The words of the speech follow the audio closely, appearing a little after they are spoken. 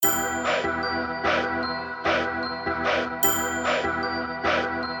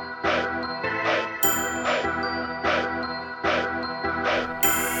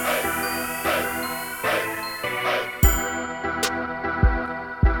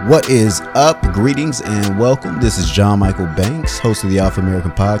What is up? Greetings and welcome. This is John Michael Banks, host of the Alpha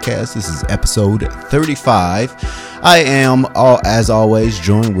American Podcast. This is episode 35. I am, as always,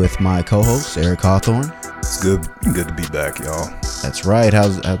 joined with my co-host, Eric Hawthorne. It's good to be back, y'all. That's right.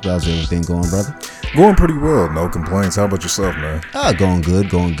 How's everything going, brother? Going pretty well. No complaints. How about yourself, man? Going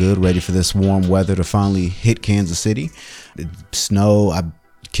good. Ready for this warm weather to finally hit Kansas City. Snow. I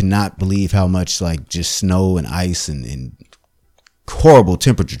cannot believe how much just snow and ice and horrible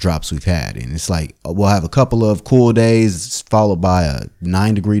temperature drops we've had, and it's like we'll have a couple of cool days followed by a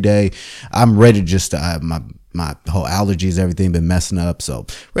 9-degree day. I'm ready my whole allergies, everything been messing up, so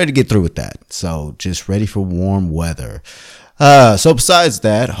ready to get through with that. So just ready for warm weather. So besides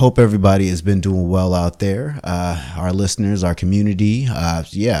that, hope everybody has been doing well out there. Our listeners, our community.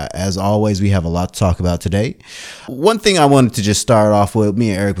 As always, we have a lot to talk about today. One thing I wanted to just start off with,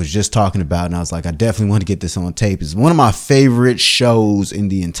 me and Eric was just talking about, and I was like, I definitely want to get this on tape, is one of my favorite shows in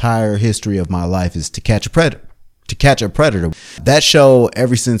the entire history of my life is To Catch a Predator. To Catch a Predator. That show,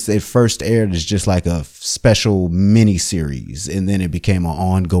 ever since it first aired, is just like a special mini series, and then it became an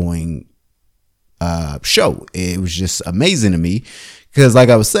ongoing show. It was just amazing to me because, like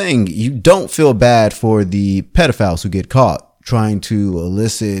I was saying, you don't feel bad for the pedophiles who get caught trying to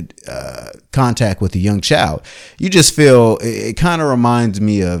elicit contact with a young child. You just feel it kind of reminds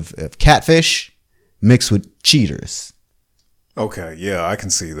me of Catfish mixed with Cheaters. Okay, yeah, I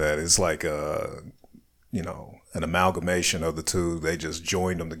can see that. It's like an amalgamation of the two. They just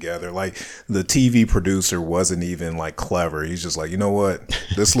joined them together. Like, the TV producer wasn't even clever. He's just like, you know what?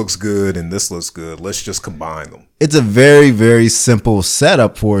 This looks good and this looks good. Let's just combine them. It's a very, very simple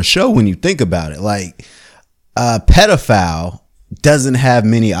setup for a show when you think about it. Like, a pedophile doesn't have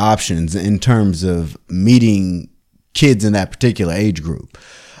many options in terms of meeting kids in that particular age group.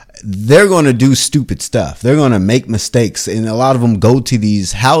 They're going to do stupid stuff. They're going to make mistakes. And a lot of them go to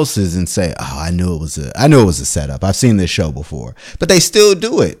these houses and say, oh, I knew it was a setup. I've seen this show before, but they still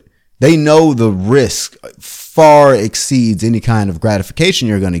do it. They know the risk far exceeds any kind of gratification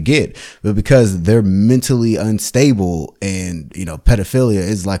you're going to get, but because they're mentally unstable and, pedophilia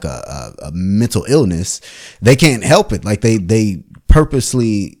is like a mental illness, they can't help it. Like they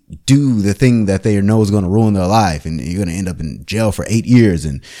purposely do the thing that they know is going to ruin their life, and you're going to end up in jail for 8 years,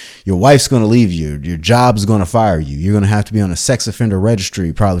 and your wife's going to leave you, your job's going to fire you, you're going to have to be on a sex offender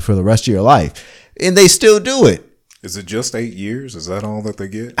registry probably for the rest of your life, and they still do it. Is it just 8 years? Is that all that they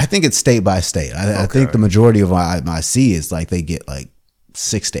get? I think it's state by state. I think the majority of what I see is they get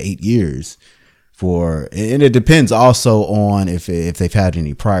 6 to 8 years for, and it depends also on if they've had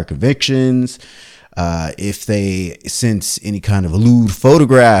any prior convictions, if they sent any kind of lewd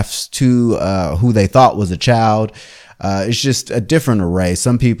photographs to who they thought was a child. It's just a different array.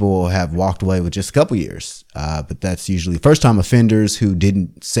 Some people have walked away with just a couple years, but that's usually first-time offenders who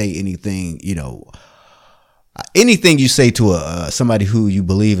didn't say anything, anything you say to somebody who you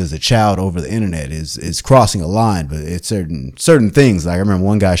believe is a child over the internet is crossing a line. But it's certain things. Like, I remember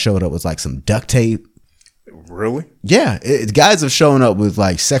one guy showed up with some duct tape. Really? Yeah. Guys have shown up with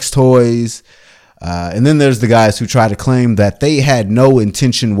sex toys. And then there's the guys who try to claim that they had no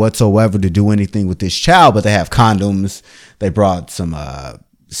intention whatsoever to do anything with this child, but they have condoms. They brought some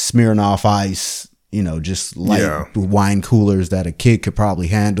Smirnoff Ice, just wine coolers that a kid could probably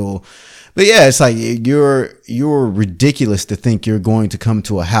handle. But yeah, it's like you're ridiculous to think you're going to come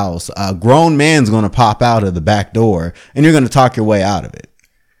to a house. A grown man's going to pop out of the back door and you're going to talk your way out of it.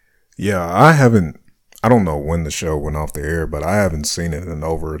 Yeah, I don't know when the show went off the air, but I haven't seen it in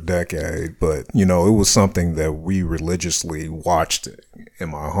over a decade. But, it was something that we religiously watched in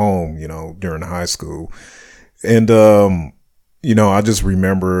my home, during high school. And, I just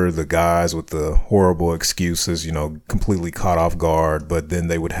remember the guys with the horrible excuses, completely caught off guard. But then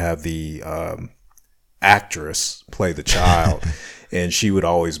they would have the actress play the child. And she would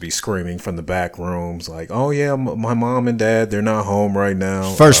always be screaming from the back rooms like, oh, yeah, my mom and dad, they're not home right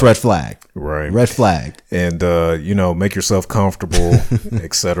now. First red flag. Right. Red flag. And, make yourself comfortable,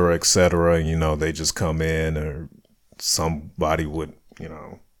 et cetera, et cetera. They just come in, or somebody would,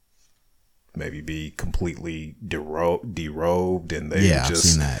 maybe be completely derobed, and they would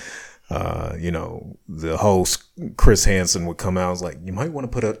just, I've seen that. The host, Chris Hansen, would come out and was like, you might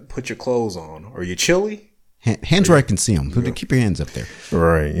want to put your clothes on. Are you chilly? Hands where I can see them. Keep your hands up there.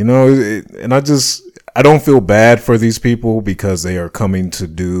 Right. And I don't feel bad for these people because they are coming to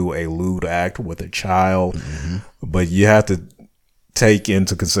do a lewd act with a child. Mm-hmm. But you have to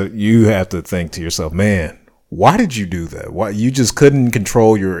you have to think to yourself, man, why did you do that? Why you just couldn't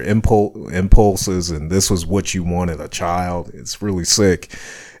control your impulses, and this was what you wanted, a child? It's really sick.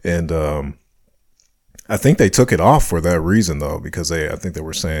 And I think they took it off for that reason, though, because I think they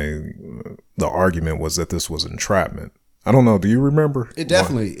were saying the argument was that this was entrapment. I don't know. Do you remember? It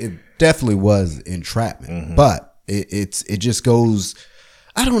definitely was entrapment, but it just goes.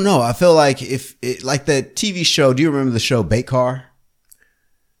 I don't know. I feel like like that TV show. Do you remember the show Bait Car?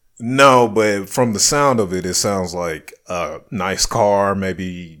 No, but from the sound of it, it sounds like a nice car.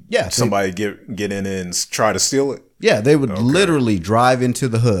 Maybe somebody get in it and try to steal it. Yeah, they would literally drive into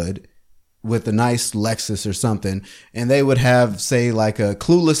the hood with a nice Lexus or something, and they would have, say, like a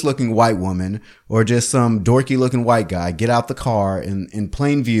clueless looking white woman or just some dorky looking white guy get out the car in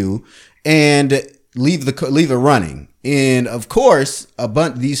plain view and leave it running. And of course,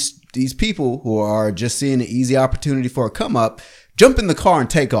 these people who are just seeing an easy opportunity for a come up jump in the car and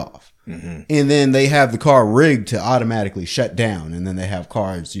take off. Mm-hmm. And then they have the car rigged to automatically shut down. And then they have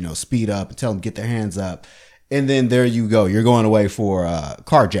cars, speed up and tell them get their hands up. And then there you go. You're going away for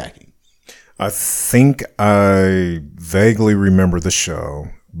carjacking. I think I vaguely remember the show,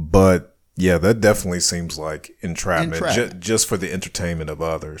 but yeah, that definitely seems like entrapment. Just for the entertainment of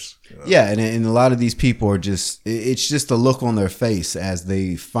others. Yeah, and a lot of these people are it's just a look on their face as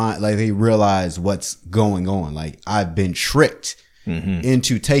they they realize what's going on. Like, I've been tricked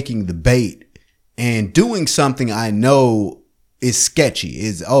into taking the bait and doing something I know is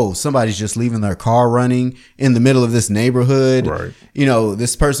sketchy. Somebody's just leaving their car running in the middle of this neighborhood. Right.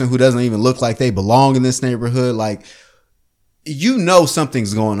 This person who doesn't even look like they belong in this neighborhood. Like,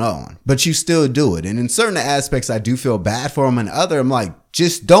 something's going on, but you still do it. And in certain aspects, I do feel bad for them. And other, I'm like,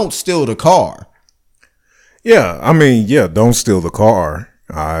 just don't steal the car. Yeah. I mean, don't steal the car.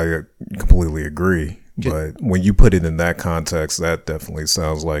 I completely agree. But when you put it in that context, that definitely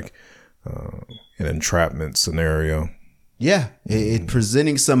sounds like an entrapment scenario. Yeah, it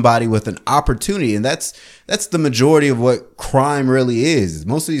presenting somebody with an opportunity, and that's the majority of what crime really is.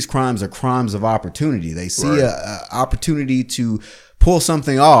 Most of these crimes are crimes of opportunity. They see a opportunity to pull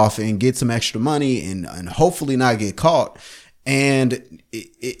something off and get some extra money and hopefully not get caught. And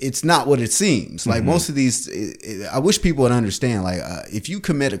it's not what it seems. Like most of these, I wish people would understand. Like if you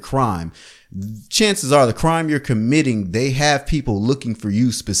commit a crime, chances are the crime you're committing, they have people looking for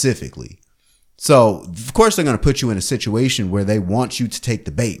you specifically. So, of course, they're going to put you in a situation where they want you to take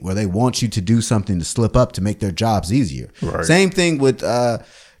the bait, where they want you to do something to slip up to make their jobs easier. Right. Same thing with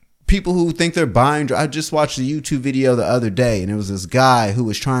people who think they're buying. I just watched a YouTube video the other day, and it was this guy who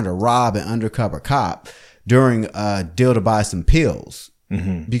was trying to rob an undercover cop during a deal to buy some pills.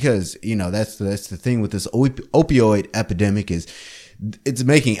 Mm-hmm. Because, that's the thing with this opioid epidemic is it's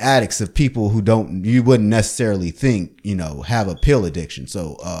making addicts of people who you wouldn't necessarily think, have a pill addiction.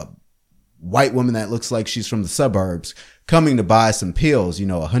 So, white woman that looks like she's from the suburbs coming to buy some pills,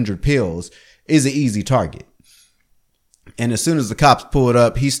 100 pills, is an easy target. And as soon as the cops pulled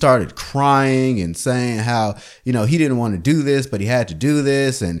up, he started crying and saying how, he didn't want to do this, but he had to do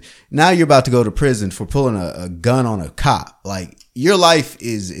this. And now you're about to go to prison for pulling a gun on a cop. Like, your life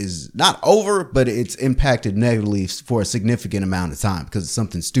is not over, but it's impacted negatively for a significant amount of time because it's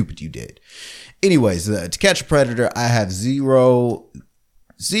something stupid you did. Anyways, To Catch a Predator, I have zero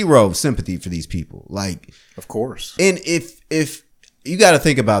sympathy for these people. Like, of course. And if you got to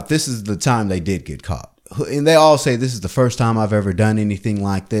think about, this is the time they did get caught, and they all say this is the first time I've ever done anything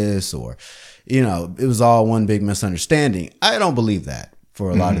like this, or it was all one big misunderstanding. I don't believe that for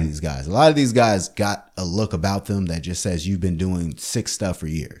a lot of these guys. A lot of these guys got a look about them that just says you've been doing sick stuff for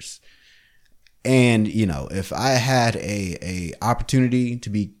years. And if I had a opportunity to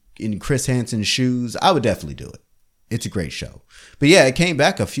be in Chris Hansen's shoes, I would definitely do it. It's a great show. But yeah, it came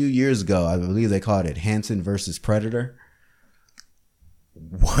back a few years ago. I believe they called it Hansen versus Predator.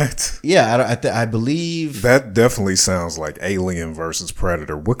 What? Yeah, I believe. That definitely sounds like Alien versus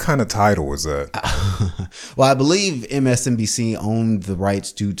Predator. What kind of title was that? Well, I believe MSNBC owned the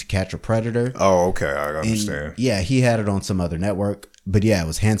rights to Catch a Predator. Oh, okay. I understand. And yeah, he had it on some other network. But yeah, it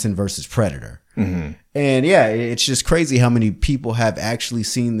was Hansen versus Predator. Mm-hmm. And yeah, it's just crazy how many people have actually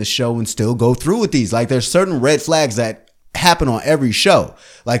seen the show and still go through with these. Like, there's certain red flags that happen on every show.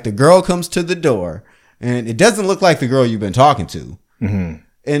 Like, the girl comes to the door and it doesn't look like the girl you've been talking to. Mm-hmm.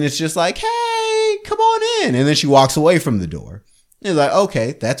 And it's just like, hey, come on in. And then she walks away from the door. And it's like,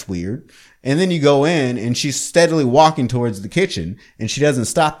 okay, that's weird. And then you go in and she's steadily walking towards the kitchen and she doesn't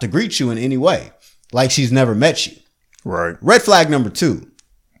stop to greet you in any way. Like she's never met you. Right. Red flag number 2.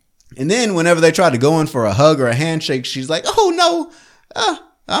 And then whenever they try to go in for a hug or a handshake, she's like, oh no,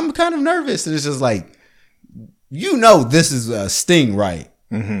 I'm kind of nervous. And it's just like, this is a sting, right?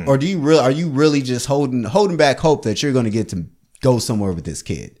 Mm-hmm. Or are you really just holding back hope that you're going to get to go somewhere with this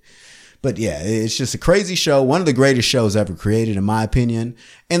kid? But yeah, it's just a crazy show. One of the greatest shows ever created, in my opinion.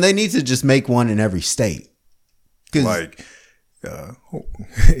 And they need to just make one in every state. Like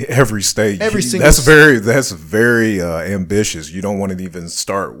every state. Every single that's very ambitious. You don't want to even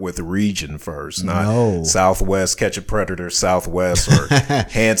start with the region first. Not Southwest, catch a predator, Southwest, or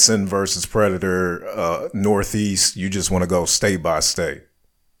Hanson versus Predator, Northeast. You just want to go state by state.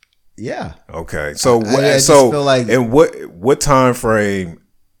 Yeah. Okay. So I feel like, and what time frame?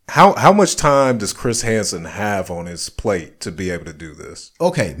 How much time does Chris Hansen have on his plate to be able to do this?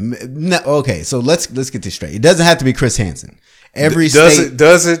 Okay. Okay. So let's get this straight. It doesn't have to be Chris Hansen. Every state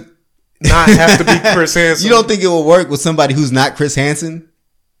does it not have to be Chris Hansen? You don't think it will work with somebody who's not Chris Hansen?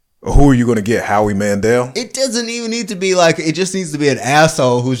 Who are you going to get? Howie Mandel? It doesn't even need to be like, it just needs to be an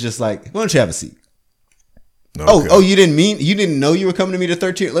asshole who's just like, why don't you have a seat? Okay. You didn't know you were coming to me to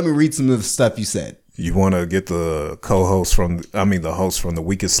 13? Let me read some of the stuff you said. You want to get the host from The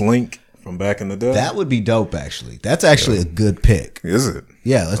Weakest Link from back in the day? That would be dope, actually. That's actually a good pick. Is it?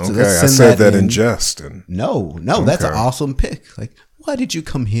 Yeah. Let's send I said that in jest. No, that's an awesome pick. Like, why did you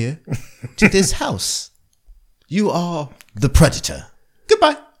come here to this house? You are the predator.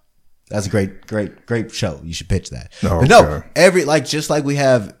 Goodbye. That's a great show. You should pitch that. But no, just like we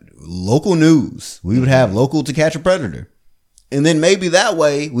have local news, we would have local To Catch a Predator. And then maybe that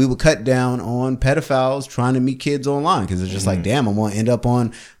way we would cut down on pedophiles trying to meet kids online, because it's just like, damn, I'm going to end up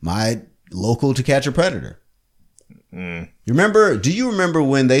on my local To Catch a Predator. Do you remember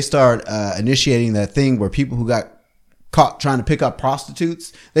when they started initiating that thing where people who got caught trying to pick up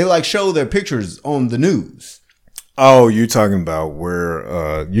prostitutes, they would like show their pictures on the news? Oh, you're talking about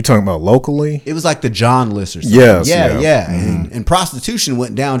where, you're talking about locally? It was like the John list or something. Yes. Yeah. And prostitution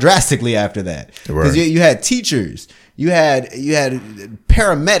went down drastically after that. Because you had teachers, you had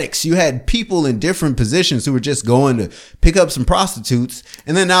paramedics, you had people in different positions who were just going to pick up some prostitutes.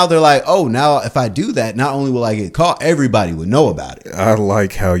 And then now they're like, oh, now if I do that, not only will I get caught, everybody would know about it. I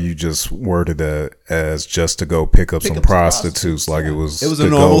like how you just worded that as just to go pick up some prostitutes. Like it was a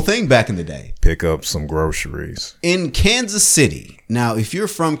normal thing back in the day. Pick up some groceries. In Kansas City. Now, if you're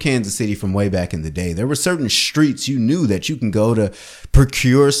from Kansas City from way back in the day, there were certain streets you knew that you can go to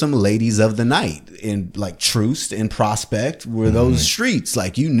procure some ladies of the night. In like Troost and Prospect were those streets,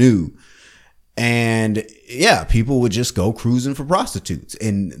 like you knew. And yeah, people would just go cruising for prostitutes,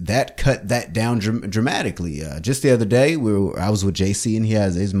 and that cut that down dramatically. Just the other day, I was with JC, and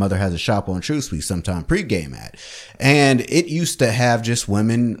his mother has a shop on Troost we sometime pregame at, and it used to have just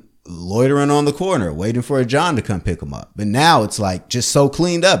women loitering on the corner waiting for a John to come pick them up. But now it's like just so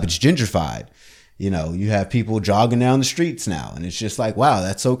cleaned up, it's gentrified. You know, you have people jogging down the streets now, and it's just like, wow,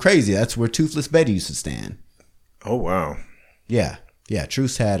 that's so crazy. That's where Toothless Betty used to stand. Oh wow. Yeah.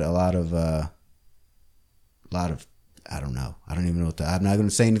 Troost had a lot of I don't know. I don't even know I'm not going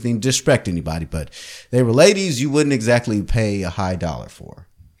to say anything to disrespect anybody, but they were ladies you wouldn't exactly pay a high dollar for.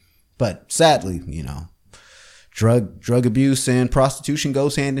 But sadly, you know, drug abuse and prostitution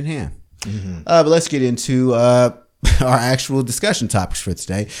goes hand in hand. But let's get into our actual discussion topics for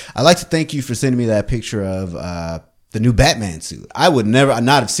today. I'd like to thank you for sending me that picture of the new Batman suit. I would never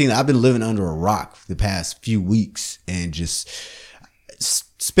not have seen it. I've been living under a rock for the past few weeks and just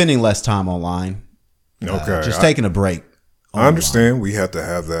spending less time online. Okay. Just taking a break. I understand. We have to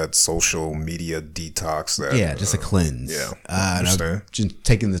have that social media detox. Just a cleanse. Yeah. I understand. Just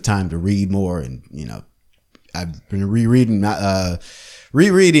taking the time to read more, and you know, I've been rereading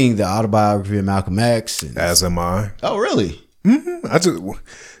the autobiography of Malcolm X. As am I. Oh, really? Mm-hmm.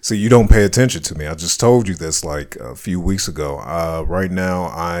 So you don't pay attention to me. I just told you this like a few weeks ago. Right now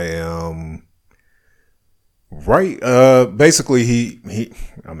I am. Right. Basically he,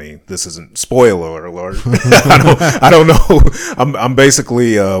 I mean, this isn't spoiler alert. I don't know. I'm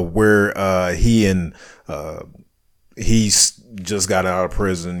basically, where, he's just got out of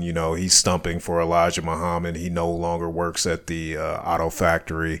prison. You know, he's stumping for Elijah Muhammad. He no longer works at the, auto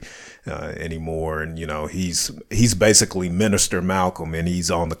factory, anymore. And, you know, he's basically Minister Malcolm, and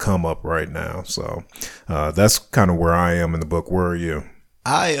he's on the come up right now. So, that's kind of where I am in the book. Where are you?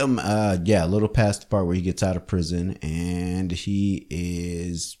 I am, a little past the part where he gets out of prison, and he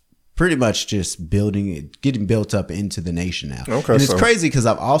is pretty much just getting built up into the nation now. Okay, and it's crazy because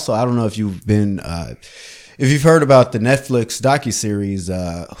I don't know if you've been, if you've heard about the Netflix docuseries,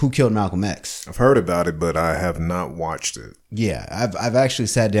 Who Killed Malcolm X. I've heard about it, but I have not watched it. Yeah, I've actually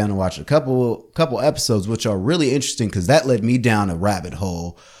sat down and watched a couple episodes, which are really interesting because that led me down a rabbit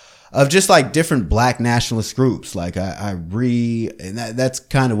hole of just like different black nationalist groups. Like and that's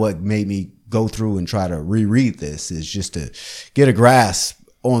kind of what made me go through and try to reread this, is just to get a grasp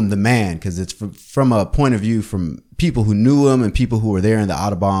on the man, because it's from a point of view from people who knew him and people who were there in the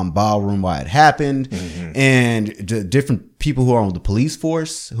Audubon ballroom while it happened, and different people who are on the police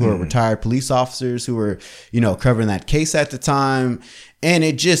force, who are retired police officers who were, covering that case at the time. And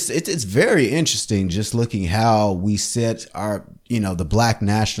it's very interesting just looking how we set our, the Black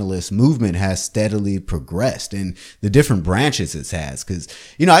nationalist movement has steadily progressed and the different branches it has. Cause,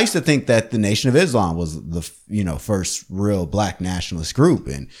 I used to think that the Nation of Islam was the, first real Black nationalist group,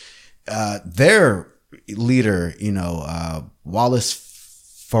 and, their leader, Wallace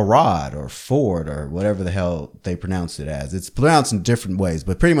Farad or Ford or whatever the hell they pronounce it as. It's pronounced in different ways,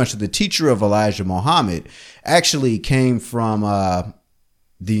 but pretty much the teacher of Elijah Muhammad actually came from,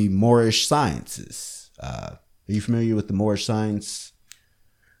 the Moorish sciences. Are you familiar with the Moorish science?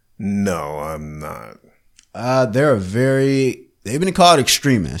 No, I'm not. They've been called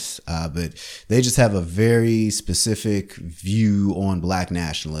extremists, but they just have a very specific view on Black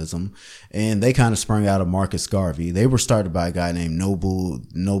nationalism. And they kind of sprung out of Marcus Garvey. They were started by a guy named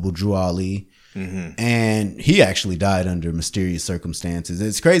Noble Drew Ali. And he actually died under mysterious circumstances.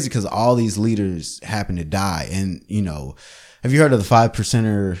 It's crazy because all these leaders happen to die. And, have you heard of the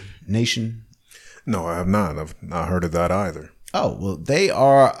 5%er Nation? No, I have not. I've not heard of that either. Oh,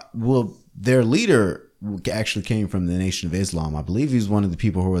 their leader actually came from the Nation of Islam. I believe he's one of the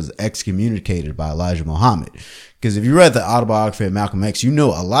people who was excommunicated by Elijah Muhammad. Because if you read the autobiography of Malcolm X, a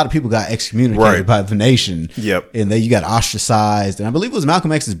lot of people got excommunicated by the Nation. Yep. And then you got ostracized. And I believe it was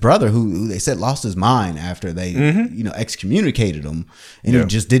Malcolm X's brother who they said lost his mind after they, excommunicated him. And he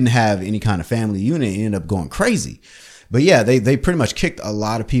just didn't have any kind of family unit. He ended up going crazy. But yeah, they pretty much kicked a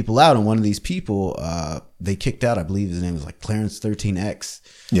lot of people out. And one of these people, they kicked out, I believe his name was like Clarence 13X.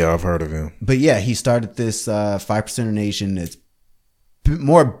 Yeah, I've heard of him. But yeah, he started this 5%er Nation. It's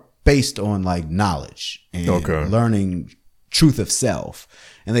more based on like knowledge and learning truth of self.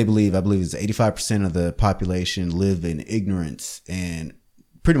 And I believe it's 85% of the population live in ignorance and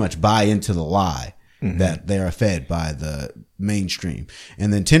pretty much buy into the lie that they are fed by the mainstream.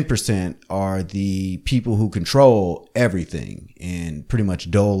 And then 10% are the people who control everything and pretty much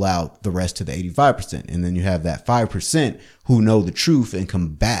dole out the rest to the 85%. And then you have that 5% who know the truth and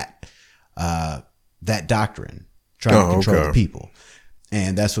combat that doctrine, trying to control the people.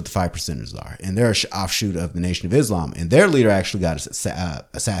 And that's what the 5%ers are. And they're an offshoot of the Nation of Islam. And their leader actually got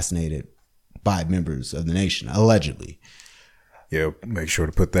assassinated by members of the Nation, allegedly. Yeah, make sure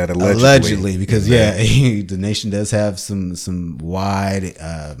to put that allegedly. Allegedly, because the Nation does have some wide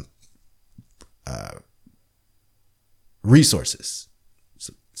resources,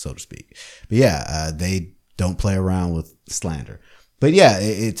 so to speak. But yeah, they don't play around with slander. But yeah,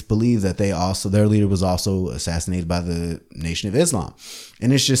 it's believed that their leader was also assassinated by the Nation of Islam.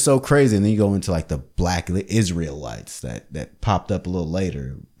 And it's just so crazy. And then you go into like the Black Israelites that popped up a little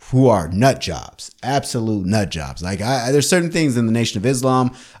later, who are nut jobs, absolute nut jobs. Like there's certain things in the Nation of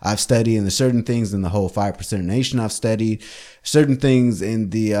Islam I've studied, and there's certain things in the whole 5% Nation I've studied, certain things in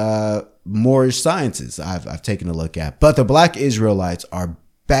the Moorish sciences I've taken a look at. But the Black Israelites are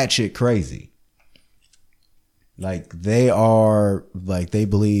batshit crazy. Like they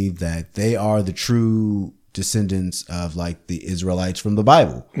believe that they are the true descendants of like the Israelites from the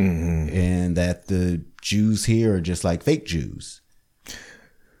Bible, and that the Jews here are just like fake Jews.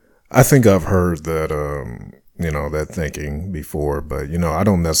 I think I've heard that, that thinking before, but, I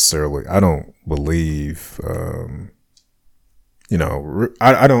don't believe,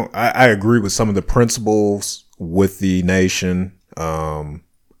 I agree with some of the principles with the Nation,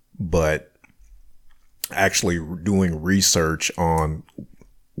 but actually doing research on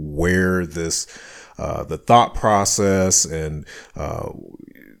where this, the thought process and,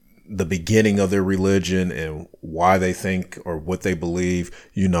 the beginning of their religion and why they think or what they believe,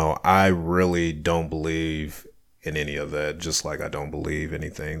 I really don't believe in any of that. Just like I don't believe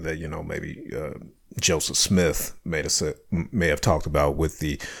anything that, maybe, Joseph Smith may have talked about with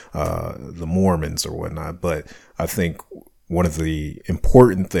the Mormons or whatnot. But I think one of the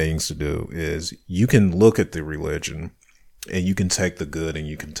important things to do is you can look at the religion and you can take the good and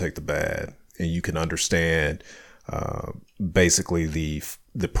you can take the bad, and you can understand, basically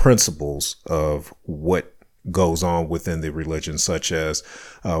the principles of what goes on within the religion, such as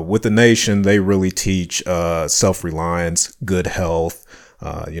with the Nation, they really teach self-reliance, good health,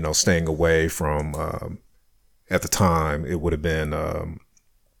 staying away from, at the time, it would have been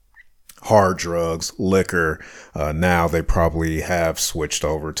hard drugs, liquor. Now they probably have switched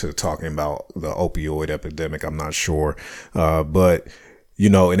over to talking about the opioid epidemic. I'm not sure. But,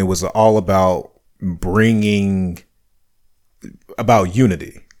 and it was all about bringing about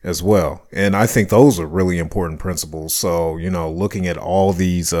unity. as well. And I think those are really important principles. So, you know, looking at all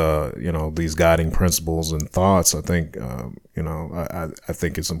these, you know, these guiding principles and thoughts, I think, you know, I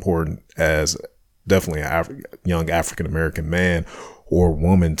think it's important as definitely a young African-American man or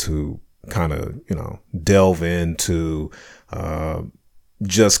woman to kind of, you know, delve into,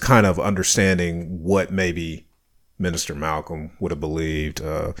 just kind of understanding what maybe Minister Malcolm would have believed,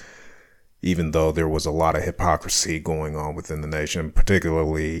 even though there was a lot of hypocrisy going on within the nation,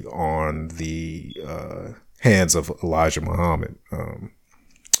 particularly on the hands of Elijah Muhammad. I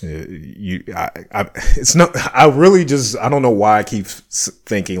don't know why I keep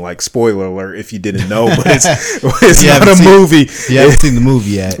thinking like spoiler alert if you didn't know, but it's not a movie. You haven't seen the movie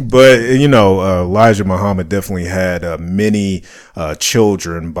yet. But, you know, Elijah Muhammad definitely had many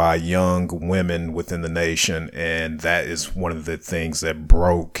children by young women within the nation. And that is one of the things that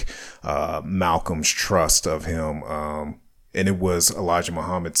broke Malcolm's trust of him. And it was Elijah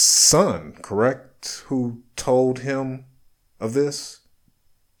Muhammad's son, correct, who told him of this?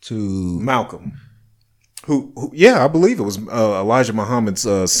 To Malcolm, who I believe it was Elijah Muhammad's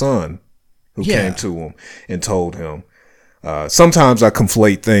son who came to him and told him. Sometimes I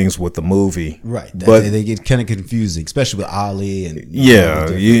conflate things with the movie, right? But they get kind of confusing, especially with Ali and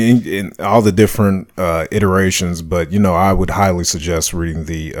and all the different iterations. But you know, I would highly suggest reading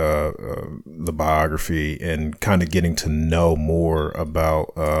the biography and kind of getting to know more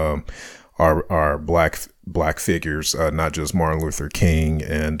about our black figures, not just Martin Luther King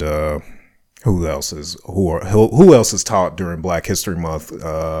and who else is taught during Black History Month?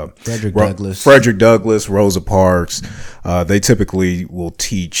 Frederick Douglass, Rosa Parks. They typically will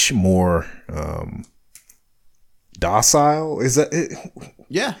teach more docile. Is that it?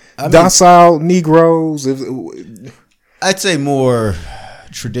 Yeah, docile Negroes. I'd say more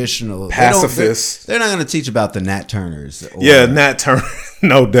traditional pacifists. They're not going to teach about the Nat Turners. Nat Turner.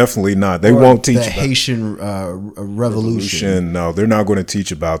 No, definitely not. They won't teach the Haitian Revolution. No, they're not going to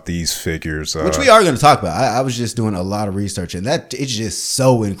teach about these figures, which we are going to talk about. I was just doing a lot of research, and that it's just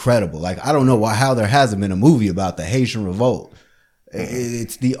so incredible. Like, I don't know how there hasn't been a movie about the Haitian Revolt.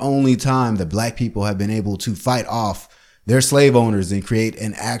 It's the only time that black people have been able to fight off their slave owners and create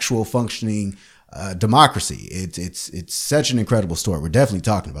an actual functioning democracy. It's such an incredible story. We're definitely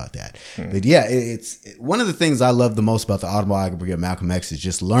talking about that. But yeah, it's one of the things I love the most about the autobiography of Malcolm X is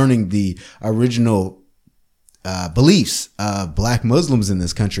just learning the original beliefs of black Muslims in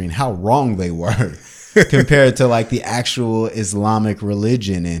this country and how wrong they were compared to like the actual Islamic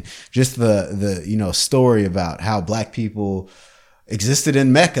religion, and just the you know story about how black people existed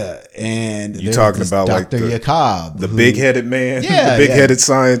in Mecca. And you're talking about Dr. like Yaqub, the big-headed man, the big-headed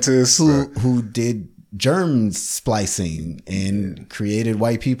scientist who did germ splicing and created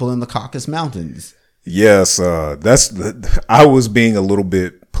white people in the Caucasus Mountains. Yes, I was being a little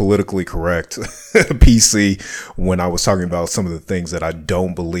bit politically correct, PC, when I was talking about some of the things that I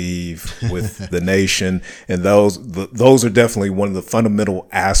don't believe with the nation, and those are definitely one of the fundamental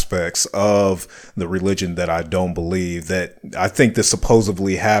aspects of the religion that I don't believe. That I think this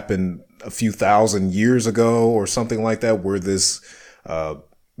supposedly happened a few thousand years ago or something like that, where this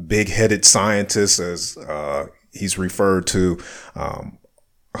big-headed scientist, as he's referred to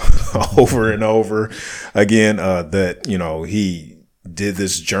over and over again, that, you know, he did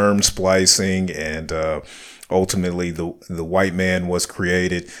this germ splicing, and ultimately the white man was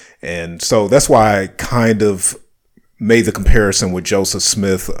created. And so that's why I kind of made the comparison with Joseph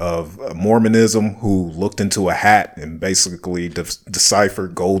Smith of Mormonism, who looked into a hat and basically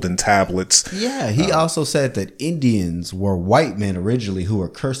deciphered golden tablets. Yeah, he also said that Indians were white men originally who were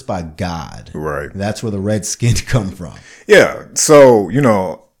cursed by God. Right. That's where the red skin come from. Yeah. So, you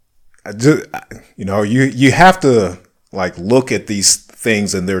know, you have to like look at these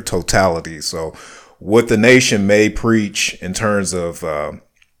things in their totality. So what the nation may preach in terms of,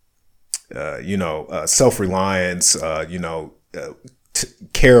 self-reliance,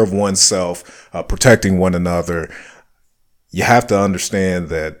 care of oneself, protecting one another, you have to understand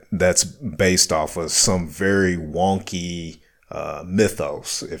that that's based off of some very wonky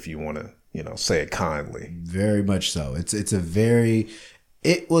mythos, if you want to, say it kindly. Very much so.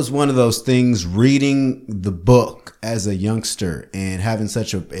 It was one of those things, reading the book as a youngster and having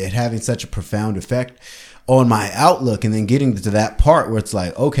such a profound effect on my outlook, and then getting to that part where it's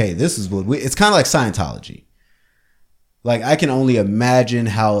like, okay, this is what it's kind of like Scientology. Like, I can only imagine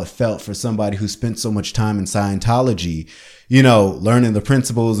how it felt for somebody who spent so much time in Scientology, learning the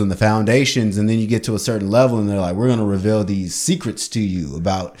principles and the foundations. And then you get to a certain level and they're like, we're going to reveal these secrets to you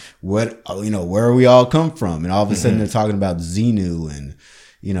about where we all come from. And all of a sudden they're talking about Xenu and,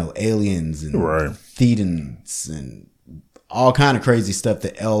 aliens and Thetans and all kind of crazy stuff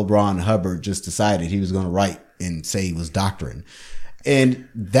that L. Ron Hubbard just decided he was going to write and say was doctrine. And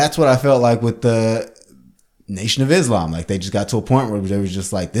that's what I felt like with the Nation of Islam. Like they just got to a point where they was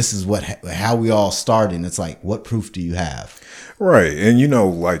just like, this is how we all started. And it's like, what proof do you have? Right. And, you know,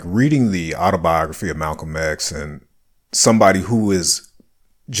 like reading the autobiography of Malcolm X and somebody who is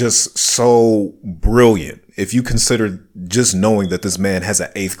just so brilliant, if you consider just knowing that this man has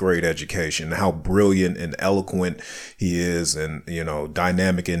an 8th grade education, how brilliant and eloquent he is and, you know,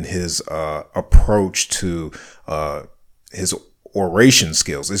 dynamic in his approach to his oration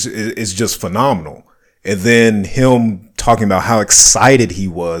skills. It's just phenomenal. And then him talking about how excited he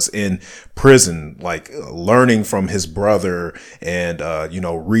was in prison, like learning from his brother and, you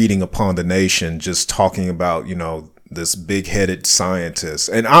know, reading upon the nation, just talking about, you know, this big-headed scientist.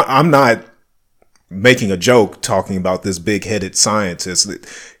 And I'm not making a joke talking about this big-headed scientist.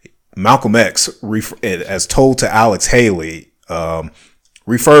 Malcolm X, as told to Alex Haley,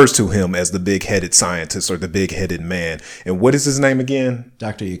 refers to him as the big-headed scientist or the big-headed man. And what is his name again?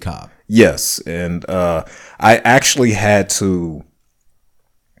 Dr. Yacab. Yes. And I actually had to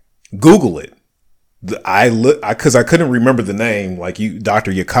Google it. Because I couldn't remember the name, like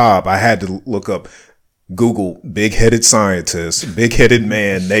Dr. Yacab. I had to look up Google big-headed scientist, big-headed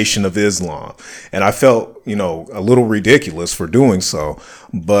man, Nation of Islam. And I felt, you know, a little ridiculous for doing so.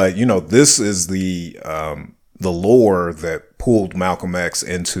 But, you know, this is the lore that pulled Malcolm X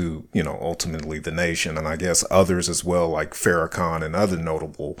into, you know, ultimately the nation. And I guess others as well, like Farrakhan and other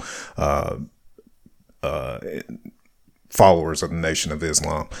notable followers of the Nation of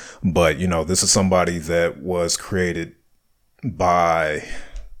Islam. But, you know, this is somebody that was created by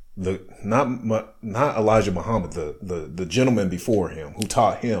not Elijah Muhammad, the gentleman before him who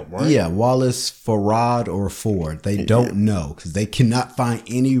taught him, right? Yeah, Wallace Farad or Ford. They don't know because they cannot find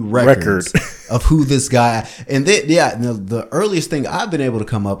any records of who this guy. And the earliest thing I've been able to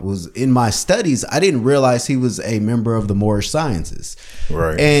come up was in my studies. I didn't realize he was a member of the Moorish Sciences,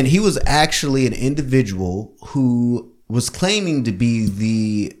 right? And he was actually an individual who was claiming to be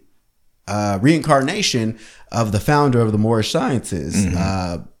the reincarnation of the founder of the Moorish Sciences.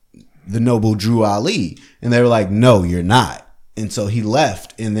 Mm-hmm. The noble Drew Ali. And they were like, no, you're not. And so he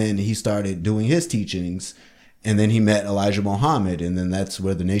left and then he started doing his teachings and then he met Elijah Muhammad and then that's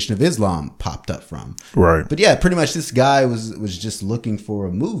where the Nation of Islam popped up from. Right. But yeah, pretty much this guy was just looking for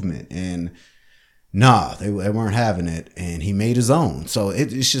a movement and they weren't having it and he made his own. So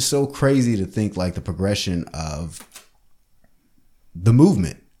it's just so crazy to think like the progression of the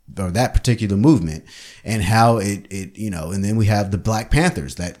movement or that particular movement and how it you know, and then we have the Black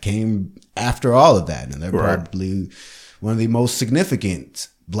Panthers that came after all of that. And they're probably one of the most significant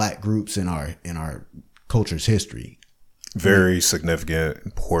black groups in our culture's history. Very significant,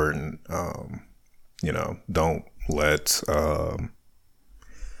 important. You know, don't let,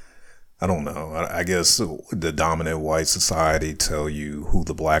 I don't know. I guess the dominant white society tell you who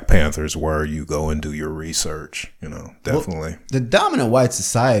the Black Panthers were. You go and do your research, you know, definitely. Well, the dominant white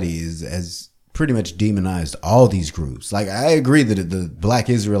society has pretty much demonized all these groups. Like, I agree that the Black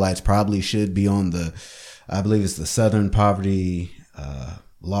Israelites probably should be on I believe it's the Southern Poverty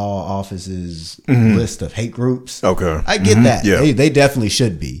Law Office's list of hate groups. Okay. I get that. Yeah. They definitely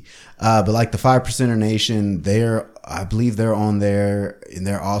should be. But like the 5%er Nation, I believe they're on there, and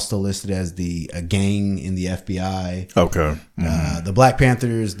they're also listed as a gang in the FBI. Okay. The Black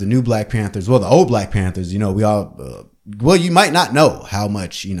Panthers, the new Black Panthers, the old Black Panthers, you know, we all, you might not know how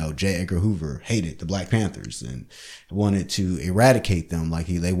much, you know, J. Edgar Hoover hated the Black Panthers and wanted to eradicate them like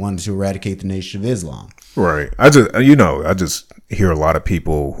they wanted to eradicate the Nation of Islam. Right. I just hear a lot of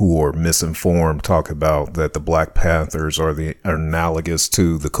people who are misinformed talk about that the Black Panthers are analogous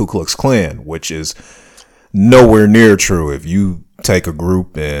to the Ku Klux Klan, which is nowhere near true. If you take a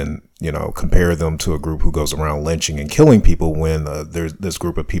group and, you know, compare them to a group who goes around lynching and killing people, when there's this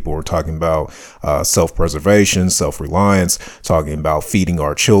group of people who are talking about self-preservation, self-reliance, talking about feeding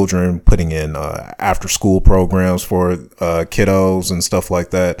our children, putting in after-school programs for kiddos and stuff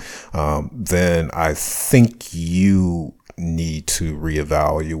like that, then I think you need to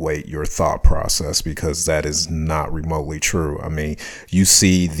reevaluate your thought process, because that is not remotely true. I mean, you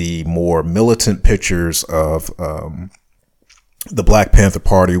see the more militant pictures of the Black Panther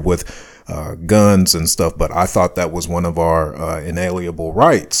Party with guns and stuff, but I thought that was one of our inalienable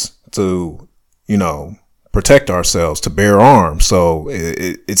rights to, you know, protect ourselves, to bear arms. So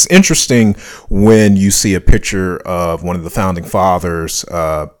it's interesting when you see a picture of one of the founding fathers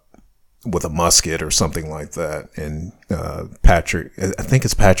with a musket or something like that. And Patrick, I think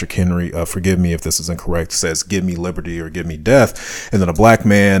it's Patrick Henry, forgive me if this is incorrect, says, "Give me liberty or give me death." And then a black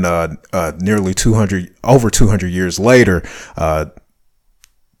man nearly 200 years later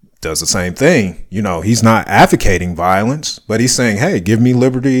does the same thing. You know, he's not advocating violence, but he's saying, "Hey, give me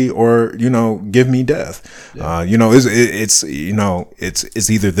liberty or, you know, give me death." Yeah. You know, it's you know, it's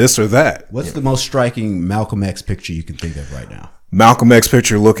either this or that. What's the most striking Malcolm X picture you can think of right now? Malcolm X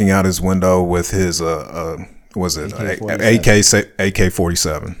picture looking out his window with his was it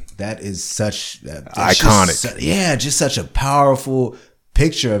AK-47? That is such iconic. Just such a powerful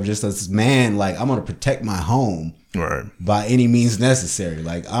picture of just this man like, I'm going to protect my home. Right. By any means necessary.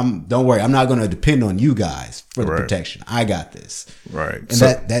 Like, don't worry, I'm not going to depend on you guys for the protection. I got this. Right. And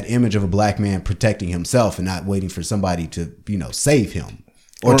so, that image of a black man protecting himself and not waiting for somebody to, you know, save him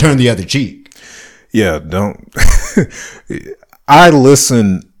or turn the other cheek. Yeah. Don't. I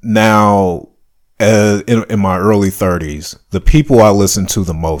listen now in my early 30s. The people I listen to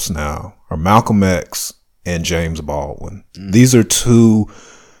the most now are Malcolm X and James Baldwin. These are two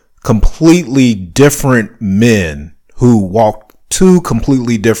completely different men who walked two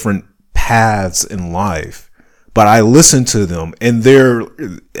completely different paths in life. But I listen to them and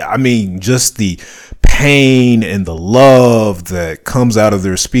just the pain and the love that comes out of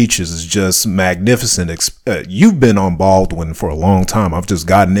their speeches is just magnificent. You've been on Baldwin for a long time. I've just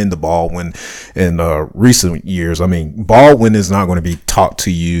gotten into Baldwin in recent years. I mean, Baldwin is not going to be taught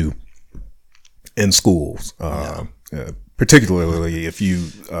to you in schools. Particularly if you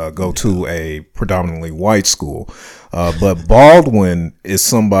go to a predominantly white school. But Baldwin is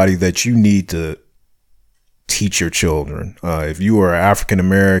somebody that you need to teach your children. If you are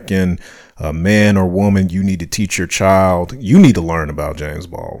African-American, man or woman, you need to teach your child. You need to learn about James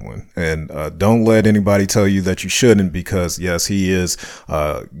Baldwin. And don't let anybody tell you that you shouldn't, because, yes, he is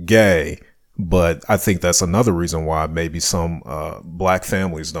gay. But I think that's another reason why maybe some black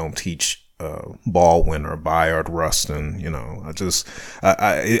families don't teach Baldwin or Bayard Rustin. You know, I just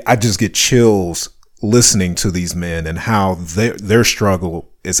get chills listening to these men and how their struggle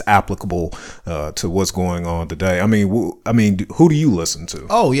is applicable to what's going on today. I mean, who do you listen to?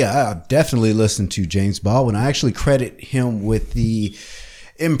 Oh yeah, I definitely listen to James Baldwin. I actually credit him with the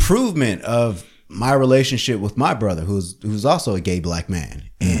improvement of my relationship with my brother, who's also a gay black man,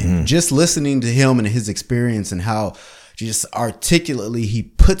 and just listening to him and his experience and how just articulately he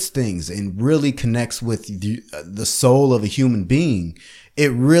puts things and really connects with the soul of a human being.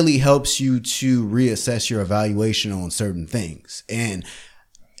 It really helps you to reassess your evaluation on certain things. And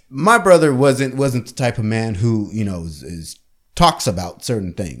my brother wasn't the type of man who, you know, talks about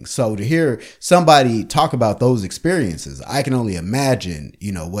certain things. So to hear somebody talk about those experiences, I can only imagine,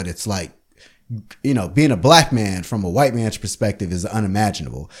 you know, what it's like. You know, being a black man from a white man's perspective is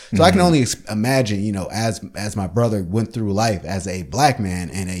unimaginable. So I can only imagine, you know, as my brother went through life as a black man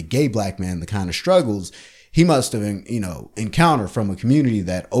and a gay black man, the kind of struggles he must have, you know, encountered from a community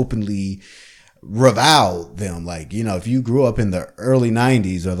that openly reviled them. Like, you know, if you grew up in the early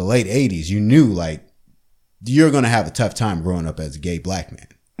 90s or the late 80s, you knew like you're going to have a tough time growing up as a gay black man.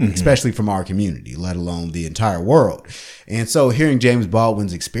 Especially from our community, let alone the entire world. And so hearing James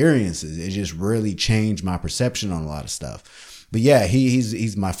Baldwin's experiences, it just really changed my perception on a lot of stuff. But yeah,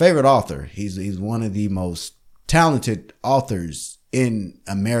 he's my favorite author. He's one of the most talented authors in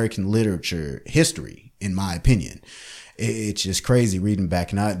American literature history, in my opinion. It's just crazy reading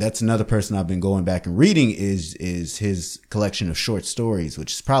back. And that's another person I've been going back and reading is his collection of short stories,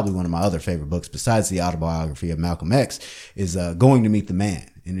 which is probably one of my other favorite books besides the autobiography of Malcolm X, is Going to Meet the Man.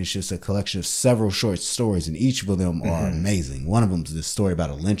 And it's just a collection of several short stories, and each of them are amazing. One of them is this story about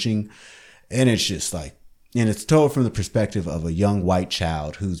a lynching, and it's just like, and it's told from the perspective of a young white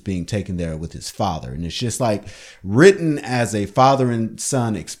child who's being taken there with his father. And it's just like written as a father and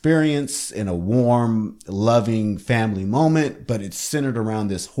son experience in a warm, loving family moment, but it's centered around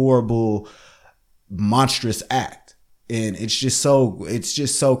this horrible, monstrous act. And it's just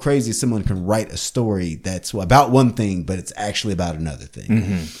so crazy. Someone can write a story that's about one thing, but it's actually about another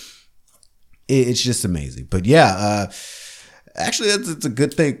thing. It's just amazing. But yeah, actually, it's a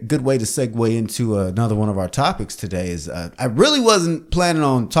good way to segue into another one of our topics today. Is I really wasn't planning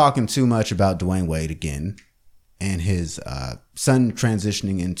on talking too much about Dwayne Wade again and his son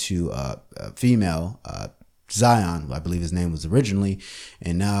transitioning into a female, Zion, I believe his name was originally,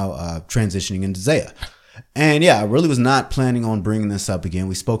 and now transitioning into Zaya. And yeah, I really was not planning on bringing this up again.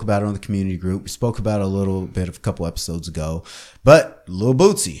 We spoke about it on the community group. We spoke about it a little bit a couple episodes ago. But Lil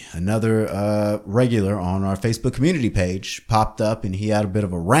Bootsy, another regular on our Facebook community page, popped up and he had a bit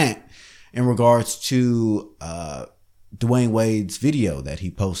of a rant in regards to Dwayne Wade's video that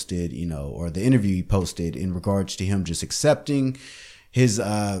he posted, or the interview he posted in regards to him just accepting his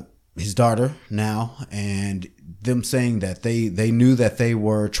daughter now, and them saying that they knew that they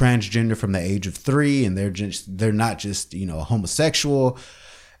were transgender from the age of 3, and they're not just a homosexual,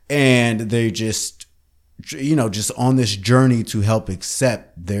 and they just on this journey to help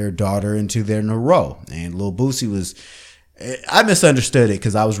accept their daughter into their neuro. And Lil Boosie I misunderstood it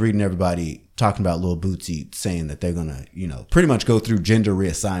because I was reading everybody talking about Lil Boosie saying that they're gonna pretty much go through gender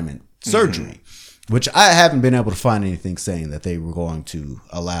reassignment surgery, which I haven't been able to find anything saying that they were going to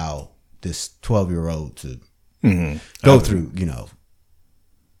allow this 12-year-old to go through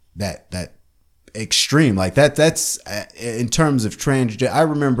that extreme like that. That's in terms of transgender. I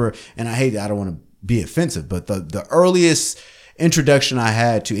remember, and I don't want to be offensive, but the earliest introduction I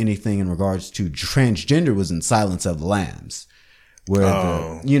had to anything in regards to transgender was in Silence of the Lambs,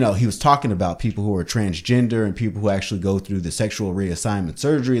 where he was talking about people who are transgender and people who actually go through the sexual reassignment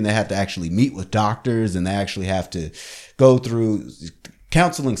surgery, and they have to actually meet with doctors, and they actually have to go through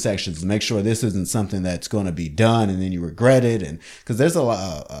counseling sections to make sure this isn't something that's going to be done and then you regret it. And because there's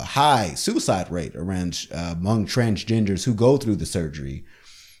a high suicide rate around among transgenders who go through the surgery.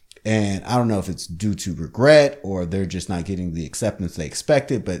 And I don't know if it's due to regret or they're just not getting the acceptance they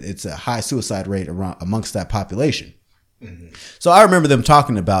expected, but it's a high suicide rate amongst that population. So I remember them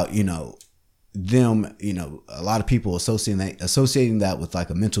talking about, them, a lot of people associating that with like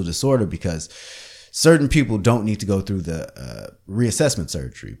a mental disorder because certain people don't need to go through the reassessment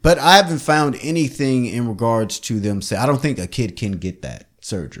surgery. But I haven't found anything in regards to them say, I don't think a kid can get that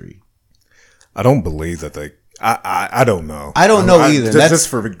surgery. I don't believe that they. I don't know. I don't know either. Just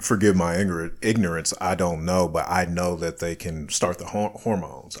forgive my ignorance. I don't know, but I know that they can start the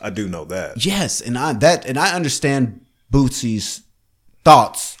hormones. I do know that. Yes, and I understand Boosie's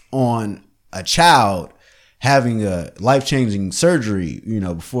thoughts on a child having a life-changing surgery,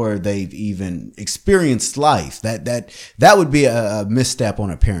 before they've even experienced life. That would be a misstep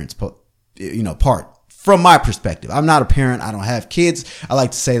on a parent's part. From my perspective, I'm not a parent. I don't have kids. I like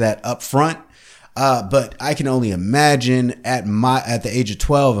to say that up front. But I can only imagine at the age of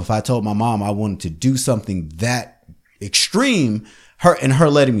 12, if I told my mom I wanted to do something that extreme, her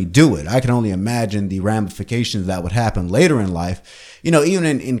letting me do it. I can only imagine the ramifications that would happen later in life.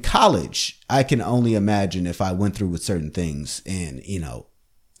 Even in college, I can only imagine if I went through with certain things and,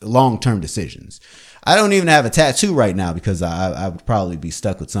 long-term decisions. I don't even have a tattoo right now because I would probably be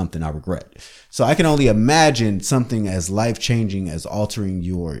stuck with something I regret. So I can only imagine something as life-changing as altering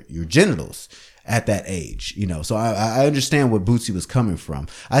your genitals at that age, so I understand what Boosie was coming from.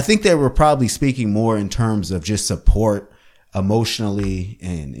 I think they were probably speaking more in terms of just support emotionally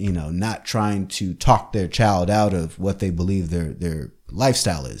and, not trying to talk their child out of what they believe their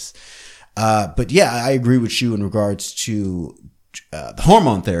lifestyle is. But yeah, I agree with you in regards to the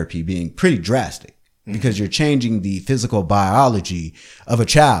hormone therapy being pretty drastic because you're changing the physical biology of a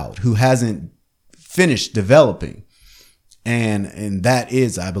child who hasn't finished developing. And that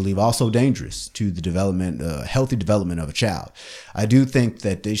is, I believe, also dangerous to the healthy development of a child. I do think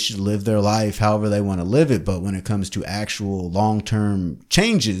that they should live their life however they want to live it. But when it comes to actual long-term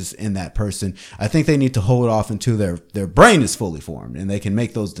changes in that person, I think they need to hold off until their brain is fully formed and they can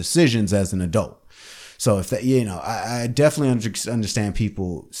make those decisions as an adult. So if that, I definitely understand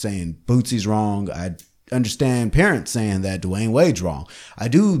people saying Boosie's wrong. I understand parents saying that Dwayne Wade's wrong. I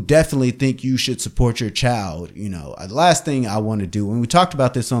do definitely think you should support your child. The last thing I want to do, when we talked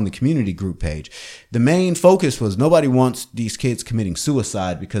about this on the community group page, the main focus was nobody wants these kids committing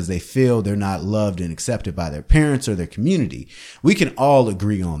suicide because they feel they're not loved and accepted by their parents or their community. We can all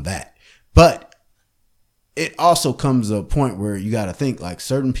agree on that. But it also comes to a point where you got to think like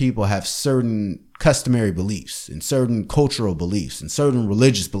certain people have certain customary beliefs and certain cultural beliefs and certain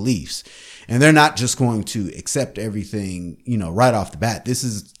religious beliefs. And they're not just going to accept everything, right off the bat. This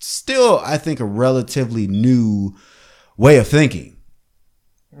is still, I think, a relatively new way of thinking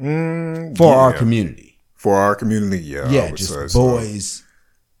for our community. For our community, yeah. Yeah, just boys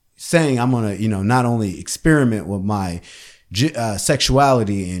saying I'm going to, not only experiment with my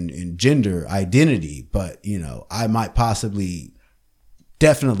sexuality and gender identity, but, I might possibly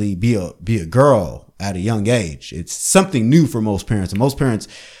definitely be a girl at a young age. It's something new for most parents, and most parents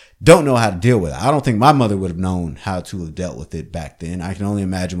don't know how to deal with it. I don't think my mother would have known how to have dealt with it back then. I can only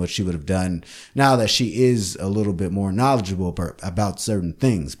imagine what she would have done now that she is a little bit more knowledgeable about certain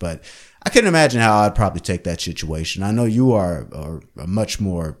things. But I can imagine how I'd probably take that situation. I know you are a much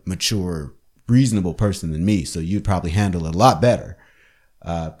more mature, reasonable person than me, so you'd probably handle it a lot better,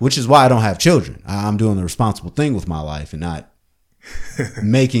 which is why I don't have children. I'm doing the responsible thing with my life and not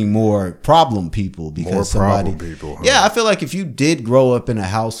making more problem people because people. Huh? Yeah, I feel like if you did grow up in a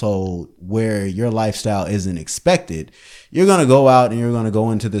household where your lifestyle isn't expected, you're going to go out and you're going to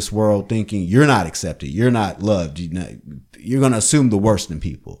go into this world thinking you're not accepted, you're not loved, you're going to assume the worst in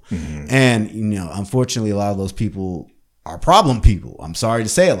people. Mm-hmm. And, unfortunately, a lot of those people are problem people. I'm sorry to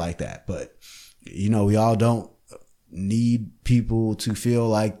say it like that, but, we all don't need people to feel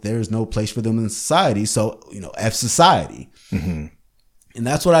like there's no place for them in society. So, F society. Mm-hmm. And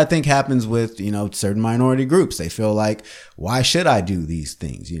that's what I think happens with, certain minority groups. They feel like, why should I do these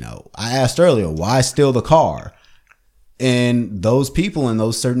things? I asked earlier, why steal the car? And those people in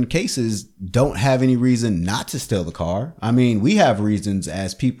those certain cases don't have any reason not to steal the car. I mean, we have reasons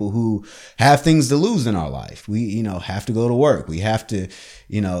as people who have things to lose in our life. We, have to go to work. We have to,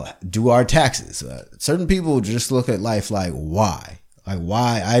 do our taxes. Certain people just look at life like, why? Like,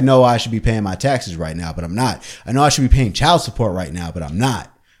 why? I know I should be paying my taxes right now, but I'm not. I know I should be paying child support right now, but I'm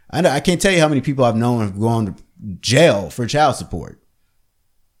not. I can't tell you how many people I've known have gone to jail for child support.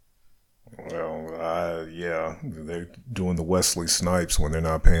 Well, yeah, they're doing the Wesley Snipes when they're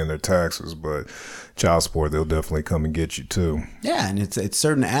not paying their taxes, but child support, they'll definitely come and get you too. Yeah, and it's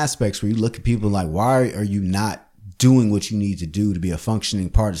certain aspects where you look at people like, why are you not doing what you need to do to be a functioning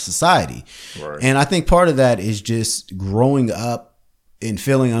part of society? Right. And I think part of that is just growing up and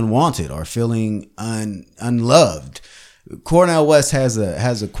feeling unwanted or feeling unloved. Cornel West has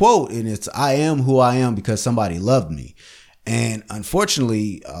a quote, and it's, "I am who I am because somebody loved me." And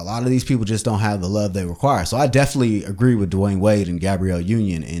unfortunately, a lot of these people just don't have the love they require. So I definitely agree with Dwayne Wade and Gabrielle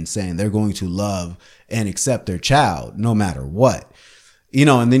Union in saying they're going to love and accept their child no matter what.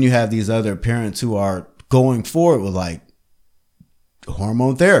 And then you have these other parents who are going forward with like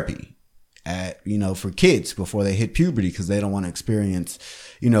hormone therapy for kids before they hit puberty because they don't want to experience,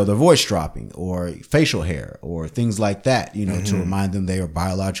 their voice dropping or facial hair or things like that, mm-hmm. to remind them they are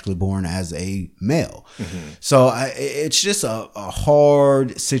biologically born as a male. Mm-hmm. So it's just a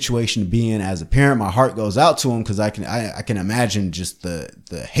hard situation to be in as a parent. My heart goes out to them because I can imagine just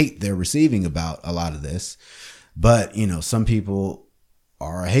the hate they're receiving about a lot of this. But, some people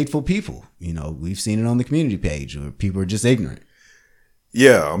are hateful people. We've seen it on the community page where people are just ignorant.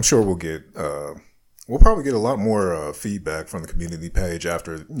 Yeah, I'm sure we'll probably get a lot more feedback from the community page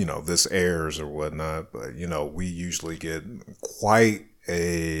after, this airs or whatnot. But, we usually get quite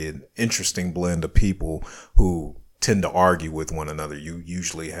an interesting blend of people who tend to argue with one another. You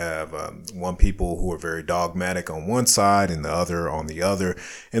usually have one people who are very dogmatic on one side and the other on the other.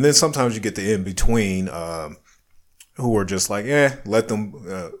 And then sometimes you get the in-between who are just like, let them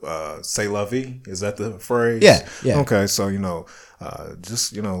say la vie. Is that the phrase? Yeah. Okay, so,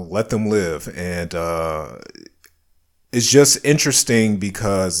 just, let them live. And it's just interesting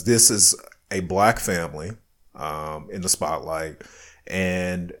because this is a black family in the spotlight.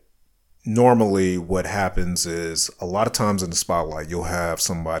 And normally what happens is a lot of times in the spotlight, you'll have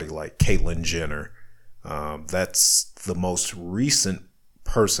somebody like Caitlyn Jenner. That's the most recent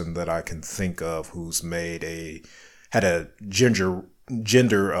person that I can think of who's had a gender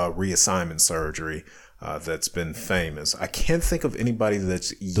reassignment surgery that's been famous. I can't think of anybody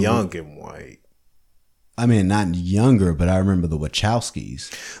that's young and white. I mean, not younger, but I remember the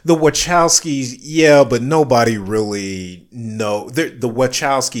Wachowskis. The Wachowskis, yeah, but nobody really the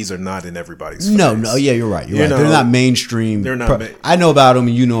Wachowskis are not in everybody's face. No, yeah, you're right. They're not mainstream. They're not. I know about them,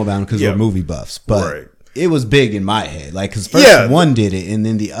 and you know about them because we're movie buffs. But right. It was big in my head, like because first one did it, and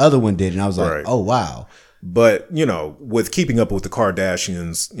then the other one did, and I was like, oh wow. But with Keeping Up with the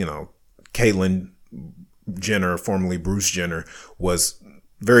Kardashians, Caitlyn Jenner, formerly Bruce Jenner, was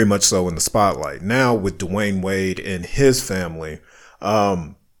very much so in the spotlight. Now with Dwayne Wade and his family,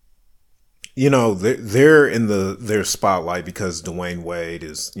 they're in their spotlight because Dwayne Wade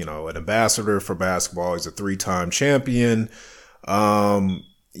is, an ambassador for basketball. He's a 3-time champion, and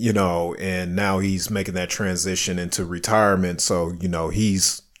now he's making that transition into retirement. So,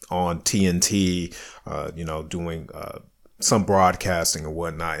 he's on TNT, doing some broadcasting and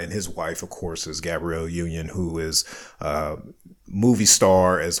whatnot. And his wife, of course, is Gabrielle Union, who is movie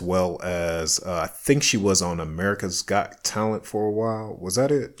star as well as I think she was on America's Got Talent for a while. Was that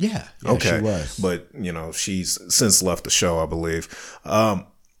it? Yeah, okay. She was. But, she's since left the show, I believe.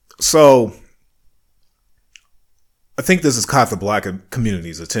 So I think this has caught the black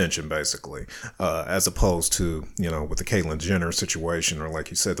community's attention, basically, as opposed to, with the Caitlyn Jenner situation or,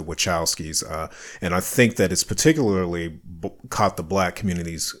 like you said, the Wachowskis. And I think that it's particularly caught the black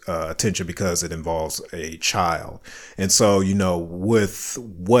community's attention because it involves a child. And so, with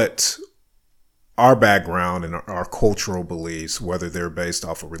what our background and our cultural beliefs, whether they're based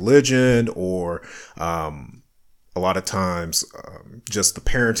off of religion or a lot of times, just the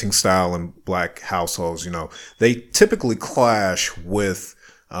parenting style in black households, they typically clash with,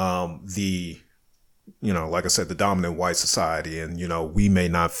 like I said, the dominant white society. And, we may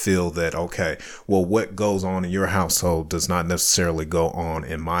not feel that, okay, well, what goes on in your household does not necessarily go on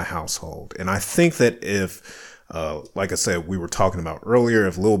in my household. And I think that if, like I said, we were talking about earlier,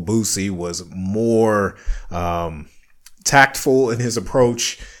 if Lil Boosie was more, tactful in his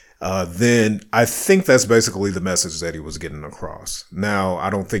approach, then I think that's basically the message that he was getting across. Now, I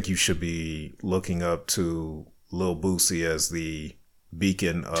don't think you should be looking up to Lil Boosie as the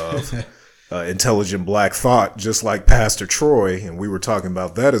beacon of intelligent black thought, just like Pastor Troy, and we were talking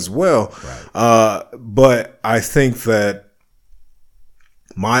about that as well. Right. But I think that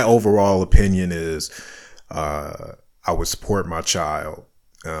my overall opinion is I would support my child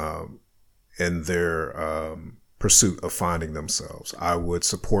in their pursuit of finding themselves. I would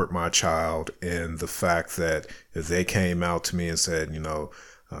support my child in the fact that if they came out to me and said,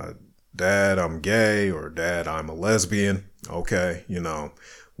 Dad, I'm gay, or Dad, I'm a lesbian, okay,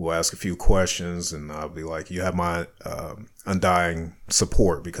 we'll ask a few questions and I'll be like, you have my undying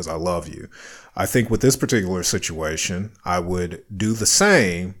support because I love you. I think with this particular situation, I would do the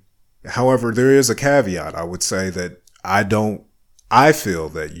same. However, there is a caveat. I would say that I feel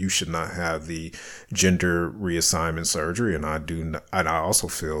that you should not have the gender reassignment surgery. And I also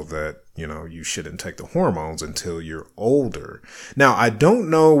feel that, you shouldn't take the hormones until you're older. Now, I don't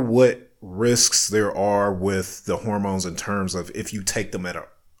know what risks there are with the hormones in terms of if you take them at an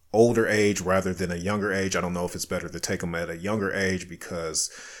older age rather than a younger age. I don't know if it's better to take them at a younger age because,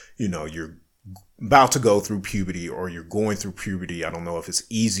 you're about to go through puberty or you're going through puberty. I don't know if it's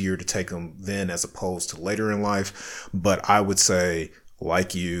easier to take them then as opposed to later in life, but I would say,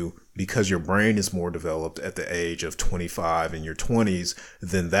 like you, because your brain is more developed at the age of 25 in your 20s,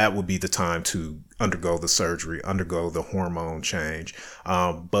 then that would be the time to undergo the surgery, undergo the hormone change.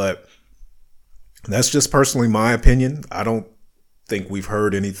 But that's just personally my opinion. I don't think we've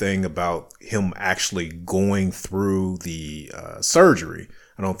heard anything about him actually going through the surgery.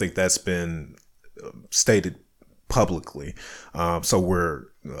 I don't think that's been stated publicly. So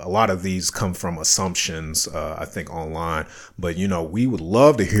a lot of these come from assumptions, I think, online. But, we would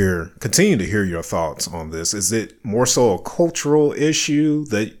love to continue to hear your thoughts on this. Is it more so a cultural issue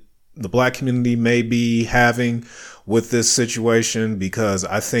that the black community may be having with this situation? Because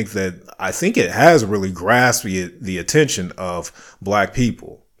I think it has really grasped the attention of black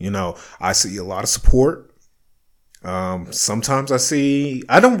people. I see a lot of support. Sometimes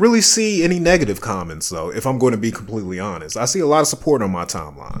I don't really see any negative comments though, if I'm going to be completely honest. I see a lot of support on my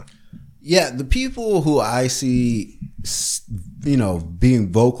timeline. Yeah, the people who I see,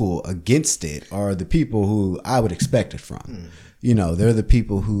 being vocal against it are the people who I would expect it from. They're the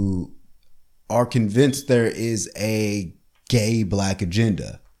people who are convinced there is a gay black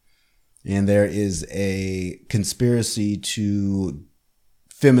agenda and there is a conspiracy to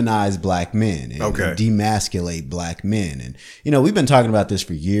feminize black men and demasculate black men. And, we've been talking about this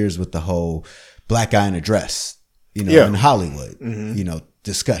for years with the whole black guy in a dress, in Hollywood,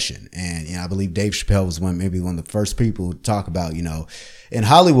 discussion. And, I believe Dave Chappelle was maybe one of the first people to talk about, in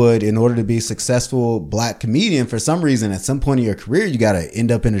Hollywood, in order to be a successful black comedian, for some reason, at some point in your career, you got to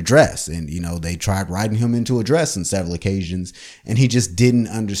end up in a dress. And, they tried writing him into a dress on several occasions and he just didn't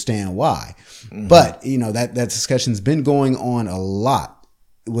understand why. Mm-hmm. But, that discussion's been going on a lot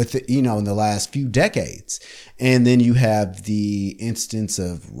with, in the last few decades. And then you have the instance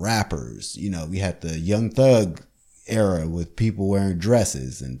of rappers, we had the Young Thug era with people wearing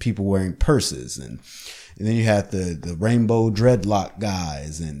dresses and people wearing purses. And then you had the rainbow dreadlock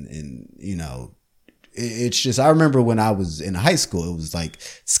guys and it's just, I remember when I was in high school, it was like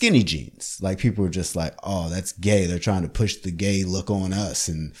skinny jeans. Like people were just like, oh, that's gay. They're trying to push the gay look on us.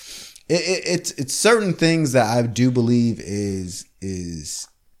 And it's certain things that I do believe is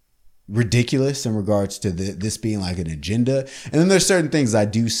ridiculous in regards to this being like an agenda. And then there's certain things I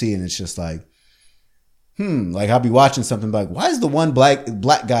do see and it's just like, like I'll be watching something like, why is the one black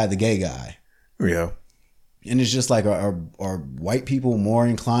guy the gay guy? Yeah. And it's just like, are white people more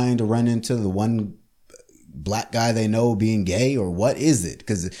inclined to run into the one black guy they know being gay, or what is it?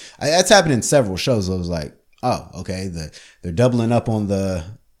 Because that's happened in several shows. I was like, oh, okay, they're doubling up on the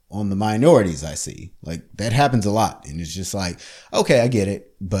minorities. I see, like that happens a lot, and it's just like, okay, I get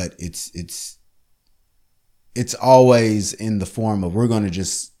it, but it's always in the form of, we're going to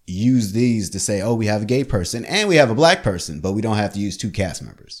just use these to say, oh, we have a gay person and we have a black person, but we don't have to use two cast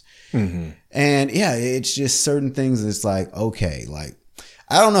members. Mm-hmm. And yeah, it's just certain things. It's like, okay, like,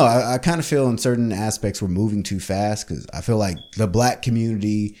 I don't know. I kind of feel in certain aspects we're moving too fast, because I feel like the black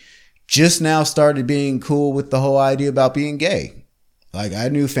community just now started being cool with the whole idea about being gay. Like I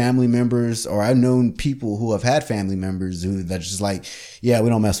knew family members, or I've known people who have had family members who that's just like, yeah, we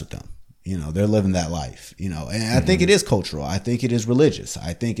don't mess with them. You know, they're living that life, you know, and I think it is cultural. I think it is religious.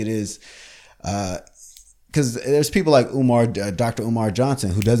 I think it is, because there's people like Dr. Umar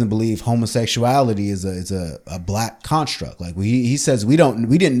Johnson, who doesn't believe homosexuality is a black construct. Like he says we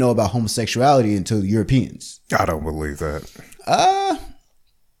didn't know about homosexuality until Europeans. I don't believe that.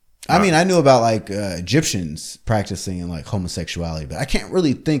 I mean, I knew about like Egyptians practicing like homosexuality, but I can't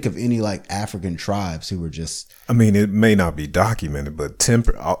really think of any like African tribes who were just. I mean, it may not be documented, but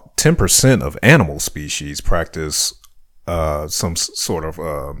 10% of animal species practice some sort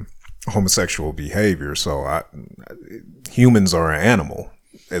of homosexual behavior. So humans are an animal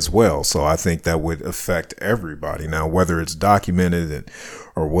as well. So I think that would affect everybody. Now, whether it's documented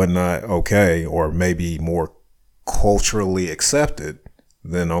or whatnot, okay, or maybe more culturally accepted,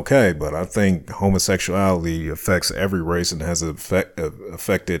 then okay. But I think homosexuality affects every race and has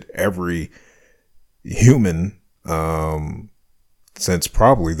affected every human since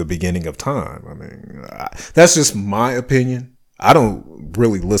probably the beginning of time. I mean, that's just my opinion. I don't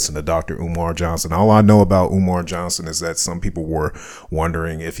really listen to Dr. Umar Johnson. All I know about Umar Johnson is that some people were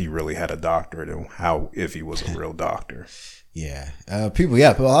wondering if he really had a doctorate and if he was a real doctor. Yeah. But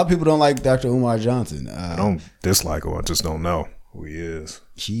a lot of people don't like Dr. Umar Johnson. I don't dislike him. I just don't know who he is.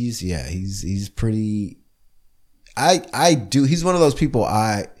 He's pretty, he's one of those people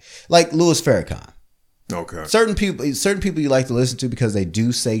like Louis Farrakhan. Okay. Certain people you like to listen to because they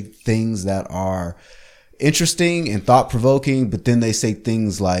do say things that are interesting and thought-provoking, but then they say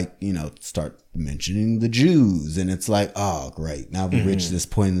things like, you know, start mentioning the Jews, and it's like, oh great, now we've reached this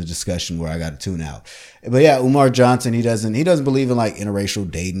point in the discussion where I got to tune out. But yeah, Umar Johnson, he doesn't believe in like interracial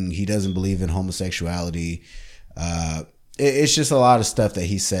dating. He doesn't believe in homosexuality. It's just a lot of stuff that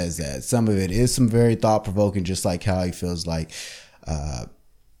he says that some of it is some very thought-provoking, just like how he feels like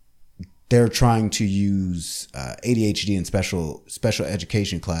they're trying to use ADHD and special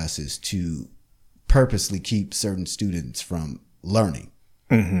education classes to purposely keep certain students from learning.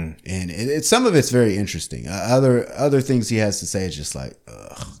 Mm-hmm. And some of it's very interesting. Other things he has to say is just like,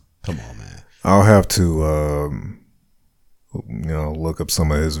 ugh, come on, man. I'll have to, look up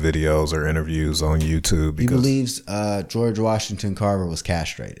some of his videos or interviews on YouTube. He believes George Washington Carver was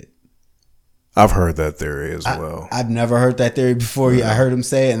castrated. I've heard that theory as well. I've never heard that theory before. Yeah. I heard him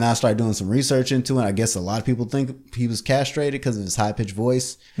say it, and I started doing some research into it. I guess a lot of people think he was castrated because of his high-pitched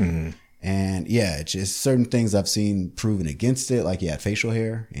voice. Mm-hmm. And yeah, it's just certain things I've seen proven against it. Like he had facial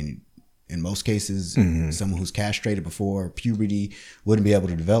hair, and in most cases, someone who's castrated before puberty wouldn't be able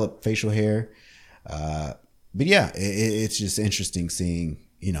to develop facial hair. But yeah, it's just interesting seeing,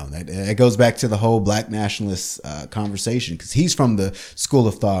 you know, that goes back to the whole black nationalist conversation, because he's from the school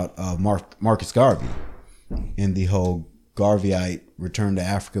of thought of Marcus Garvey in the whole Garveyite return to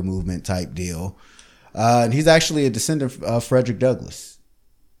Africa movement type deal. And he's actually a descendant of Frederick Douglass.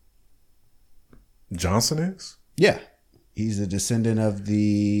 Johnson is? Yeah. He's a descendant of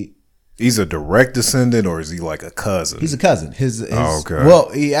the... He's a direct descendant, or is he like a cousin? He's a cousin. Okay. Well,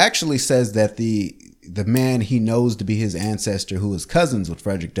 he actually says that the man he knows to be his ancestor, who was cousins with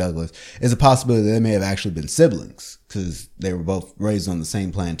Frederick Douglass, is a possibility that they may have actually been siblings, because they were both raised on the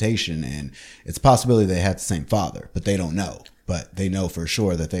same plantation, and it's a possibility they had the same father, but they don't know. But they know for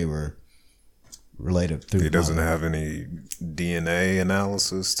sure that they were related through... He doesn't have any DNA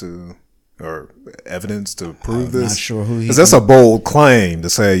analysis or evidence to prove this? I'm not sure who he... Because that's a bold claim to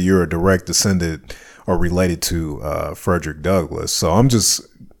say you're a direct descendant or related to Frederick Douglass. So I'm just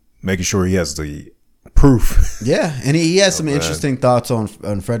making sure he has the proof. Yeah, and he has some interesting thoughts on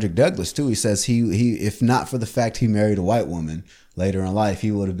Frederick Douglass too. He says he if not for the fact he married a white woman later in life, he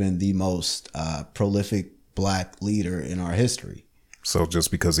would have been the most prolific black leader in our history. So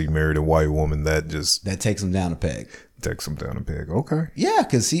just because he married a white woman, that takes him down a peg. Takes him down a peg. Okay. Yeah,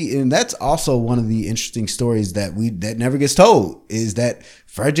 because and that's also one of the interesting stories that never gets told, is that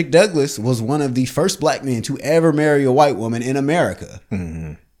Frederick Douglass was one of the first black men to ever marry a white woman in America.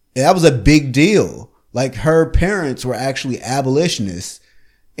 Mm-hmm. That was a big deal. Like, her parents were actually abolitionists,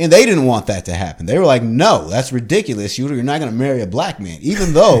 and they didn't want that to happen. They were like, no, that's ridiculous. You're not going to marry a black man,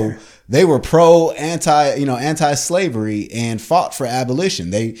 even though they were anti-slavery and fought for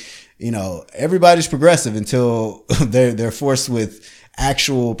abolition. Everybody's progressive until they're forced with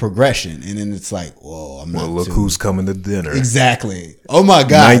actual progression, and then it's like, whoa, I'm not. Well, look who's coming to dinner. Exactly. Oh my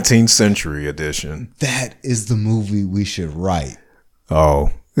God. 19th century edition. That is the movie we should write.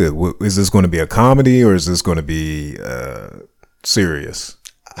 Oh, is this going to be a comedy, or is this going to be serious?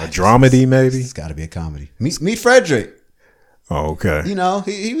 A dramedy, maybe? It's got to be a comedy. Meet Frederick. Oh, okay. You know,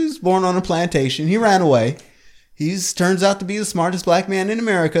 he was born on a plantation. He ran away. Turns out to be the smartest black man in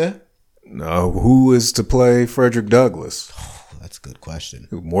America. Who is to play Frederick Douglass? Oh, that's a good question.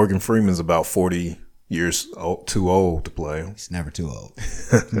 Morgan Freeman's about 40 years too old to play. He's never too old.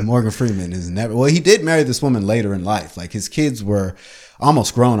 Morgan Freeman is never. Well, he did marry this woman later in life. Like his kids were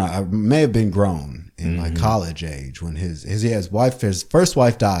almost grown. I may have been grown in like college age when his first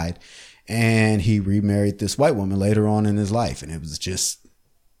wife died, and he remarried this white woman later on in his life, and it was just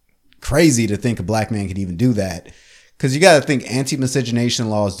crazy to think a black man could even do that. Because you got to think anti-miscegenation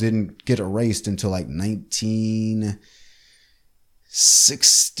laws didn't get erased until like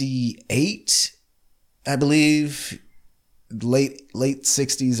 1968. I believe late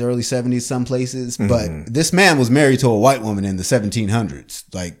 60s, early 70s, some places. But this man was married to a white woman in the 1700s,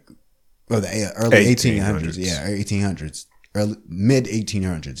 or the early 1800s. Yeah, 1800s, early, mid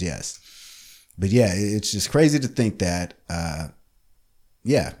 1800s. Yes. But yeah, it's just crazy to think that,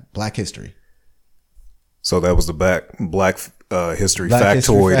 Black history. So that was the Black history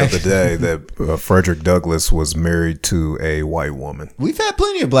factoid of the day, that Frederick Douglass was married to a white woman. We've had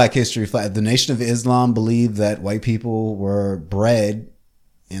plenty of Black history. The Nation of Islam believed that white people were bred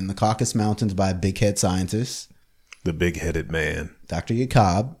in the Caucasus Mountains by a big-head scientist. The big-headed man. Dr.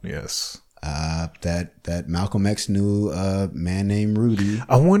 Yaqub. Yes. That Malcolm X knew a man named Rudy.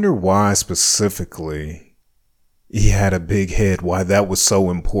 I wonder why specifically he had a big head, why that was so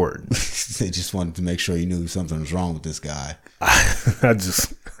important. They just wanted to make sure he knew something was wrong with this guy.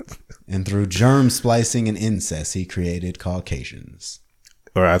 And through germ splicing and incest, he created Caucasians.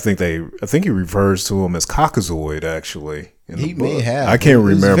 Or I think he refers to him as Caucasoid, actually. He may have. I can't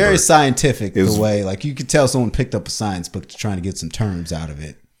remember. It was very scientific the way, like you could tell someone picked up a science book to trying to get some terms out of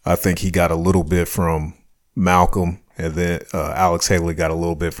it. I think he got a little bit from Malcolm, and then Alex Haley got a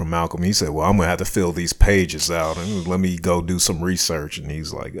little bit from Malcolm. He said, well, I'm going to have to fill these pages out and let me go do some research. And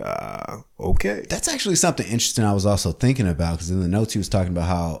he's like, okay. That's actually something interesting I was also thinking about, because in the notes he was talking about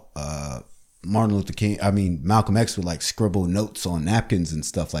how Malcolm X would like scribble notes on napkins and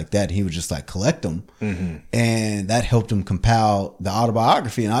stuff like that. And he would just like collect them. Mm-hmm. And that helped him compile the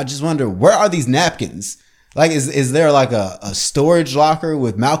autobiography. And I just wonder, where are these napkins? Like, is there like a storage locker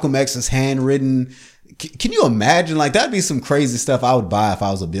with Malcolm X's handwritten? Can you imagine? Like, that'd be some crazy stuff I would buy if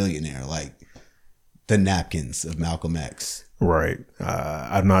I was a billionaire. Like the napkins of Malcolm X. Right.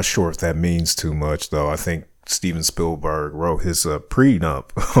 I'm not sure if that means too much, though. I think Steven Spielberg wrote his prenup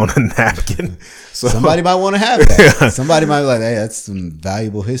on a napkin. So somebody might want to have that. Yeah. Somebody might be like, hey, that's some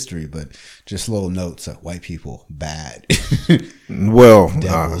valuable history, but just little notes like white people bad. Well,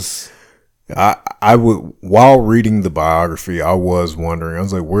 I would, while reading the biography, I was wondering, I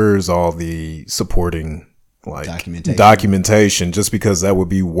was like, where's all the supporting like documentation? Just because that would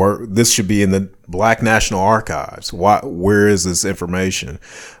be this should be in the Black National Archives. Where is this information?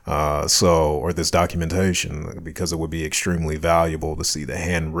 Or this documentation, because it would be extremely valuable to see the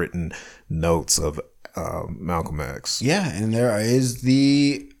handwritten notes of Malcolm X. Yeah. And there is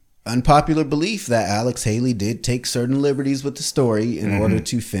the unpopular belief that Alex Haley did take certain liberties with the story in order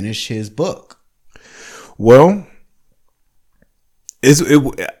to finish his book. Well,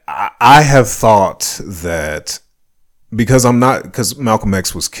 I have thought that because Malcolm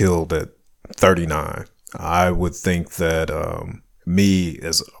X was killed at 39, I would think that me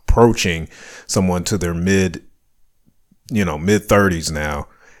as approaching someone to their mid 30s now,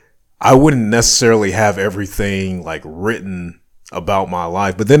 I wouldn't necessarily have everything like written about my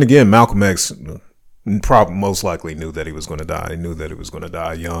life. But then again, Malcolm X probably most likely knew that he was going to die. He knew that he was going to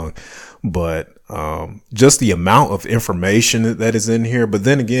die young. But just the amount of information that is in here. But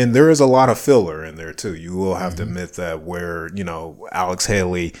then again, there is a lot of filler in there too. You will have to admit that, where, Alex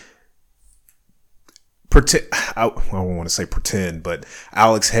Haley I don't want to say pretend, but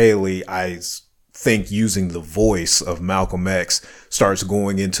Alex Haley, I think, using the voice of Malcolm X, starts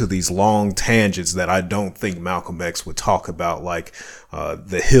going into these long tangents that I don't think Malcolm X would talk about, like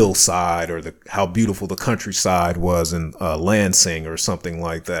the hillside or how beautiful the countryside was in Lansing or something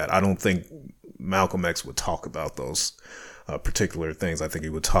like that. I don't think Malcolm X would talk about those particular things. I think he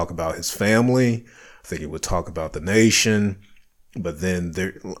would talk about his family. I think he would talk about the nation. But then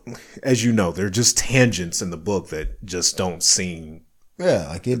there, as you know, there are just tangents in the book that just don't seem. Yeah,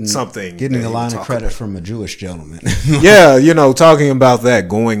 like getting a line of credit from a Jewish gentleman. Yeah, talking about that,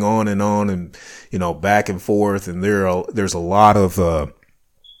 going on and back and forth, and there's a lot of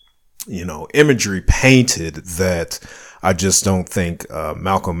imagery painted that I just don't think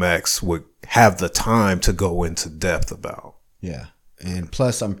Malcolm X would have the time to go into depth about. Yeah, and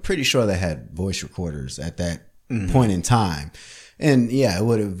plus, I'm pretty sure they had voice recorders at that point in time. And yeah, it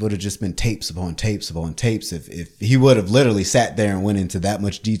would have just been tapes upon tapes upon tapes if he would have literally sat there and went into that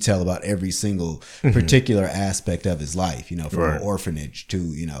much detail about every single particular aspect of his life, you know, from Right. an orphanage to,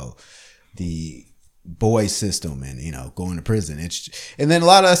 you know, the boys system and, you know, going to prison. And then a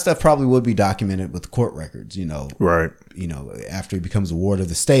lot of that stuff probably would be documented with court records, you know. Right. You know, after he becomes a ward of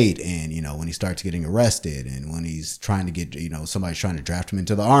the state and, you know, when he starts getting arrested and when he's trying to get, you know, somebody's trying to draft him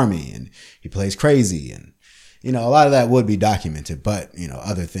into the army and he plays crazy and, you know, a lot of that would be documented, but, you know,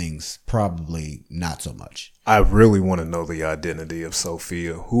 other things probably not so much. I really want to know the identity of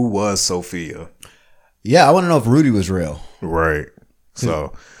Sophia. Who was Sophia? Yeah, I want to know if Rudy was real. Right.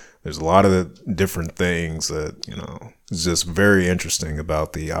 So there's a lot of different things that, you know, is just very interesting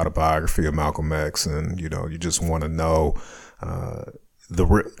about the autobiography of Malcolm X. And, you know, you just want to know,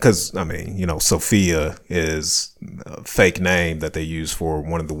 because, I mean, you know, Sophia is a fake name that they use for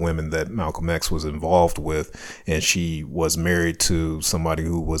one of the women that Malcolm X was involved with. And she was married to somebody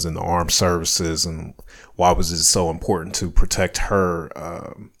who was in the armed services. And why was it so important to protect her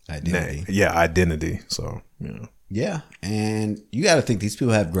Identity. name? Yeah, identity. So, you know. Yeah, and you got to think these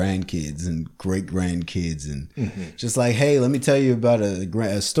people have grandkids and great grandkids, and just like, hey, let me tell you about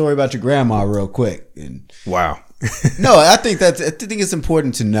a story about your grandma real quick. And Wow. no, I think it's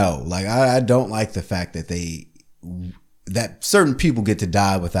important to know. Like, I don't like the fact that that certain people get to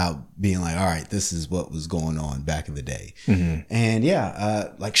die without being like, all right, this is what was going on back in the day. And yeah,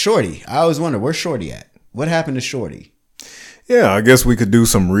 like Shorty, I always wonder, where's Shorty at? What happened to Shorty? Yeah, I guess we could do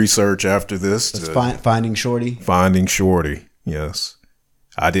some research after this. Finding Shorty. Finding Shorty, yes.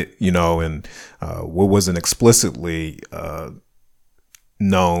 I did, you know, and what wasn't explicitly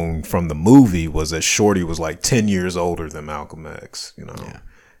known from the movie was that Shorty was like 10 years older than Malcolm X, you know. Yeah.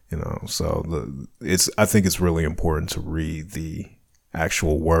 You know, so I think it's really important to read the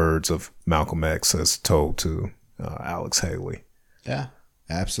actual words of Malcolm X as told to Alex Haley. Yeah,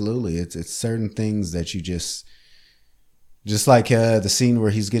 absolutely. It's certain things that you just like the scene where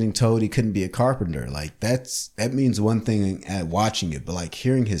he's getting told he couldn't be a carpenter. Like that means one thing at watching it, but like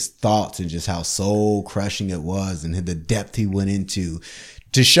hearing his thoughts and just how soul crushing it was and the depth he went into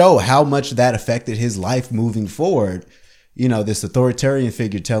to show how much that affected his life moving forward. You know, this authoritarian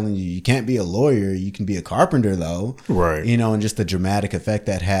figure telling you can't be a lawyer, you can be a carpenter though. Right. You know, and just the dramatic effect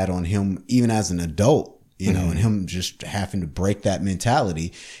that had on him, even as an adult. You know, and him just having to break that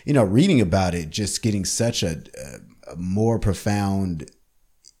mentality, you know, reading about it, just getting such a more profound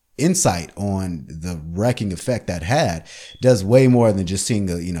insight on the wrecking effect that had does way more than just seeing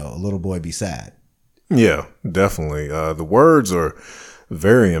a little boy be sad. Yeah, definitely. The words are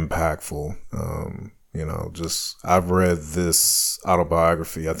very impactful. You know, just I've read this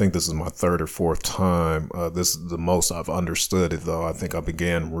autobiography. I think this is my third or fourth time. This is the most I've understood it, though. I think I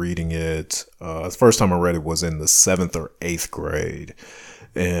began reading it. The first time I read it was in the 7th or 8th grade.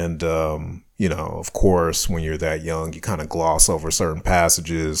 And, you know, of course, when you're that young, you kind of gloss over certain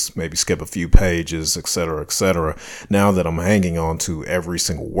passages, maybe skip a few pages, et cetera, et cetera. Now that I'm hanging on to every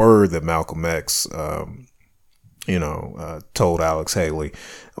single word that Malcolm X, told Alex Haley,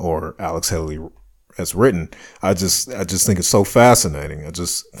 or Alex Haley has written, I just think it's so fascinating. I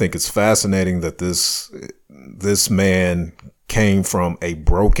just think it's fascinating that this man came from a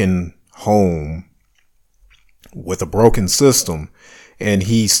broken home with a broken system, and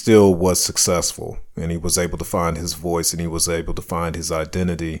he still was successful, and he was able to find his voice, and he was able to find his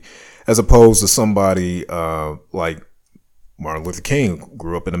identity, as opposed to somebody like Martin Luther King, who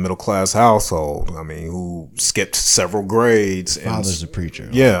grew up in a middle class household. I mean, who skipped several grades. Father's a preacher.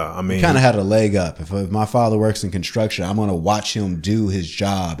 Yeah, I mean, kind of had a leg up. If my father works in construction, I'm going to watch him do his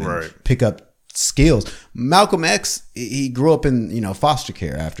job and pick up skills. Malcolm X, he grew up in foster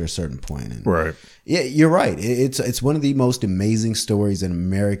care after a certain point. And right. Yeah, you're right. It's one of the most amazing stories in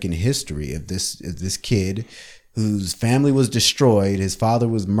American history of this kid whose family was destroyed. His father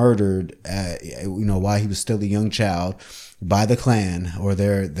was murdered, while he was still a young child by the Klan, or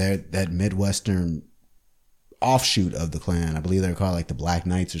that Midwestern offshoot of the Klan. I believe they're called like the Black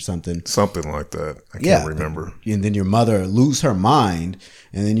Knights or something. Something like that. I can't remember. And then your mother lose her mind,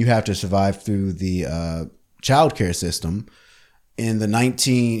 and then you have to survive through the child care system in the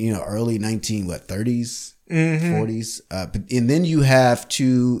early 30s, 40s. And then you have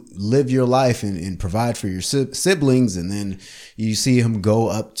to live your life and provide for your siblings. And then you see him go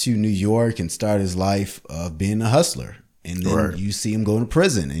up to New York and start his life of being a hustler. And then you see him go to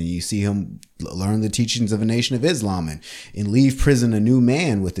prison, and you see him learn the teachings of a Nation of Islam, and leave prison a new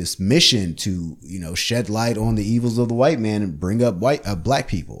man with this mission to, shed light on the evils of the white man and bring up black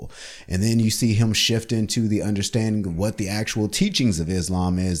people. And then you see him shift into the understanding of what the actual teachings of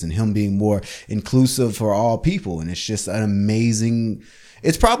Islam is, and him being more inclusive for all people. And it's just an amazing,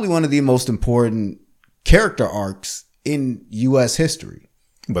 it's probably one of the most important character arcs in U.S. history.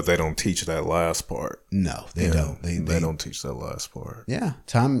 But they don't teach that last part. No, they don't. They don't teach that last part. Yeah.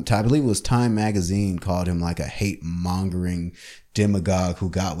 I believe it was Time magazine called him like a hate mongering demagogue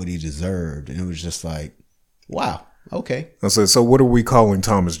who got what he deserved. And it was just like, wow. Okay. I said, so what are we calling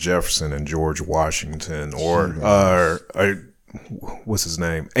Thomas Jefferson and George Washington or what's his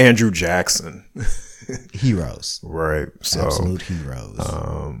name? Andrew Jackson. Heroes. Right. So, absolute heroes.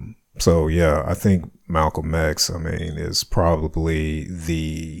 So yeah, I think Malcolm X, is probably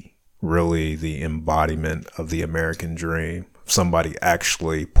the embodiment of the American dream. Somebody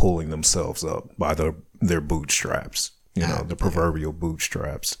actually pulling themselves up by their bootstraps, the proverbial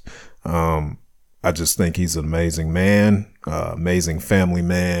bootstraps. I just think he's an amazing man, amazing family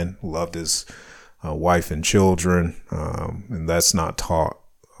man, loved his wife and children. And that's not taught.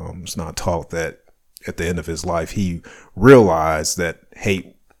 It's not taught that at the end of his life, he realized that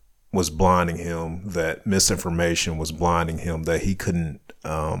hate was blinding him, that misinformation was blinding him, that he couldn't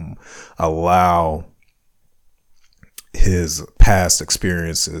allow his past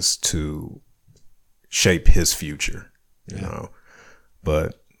experiences to shape his future,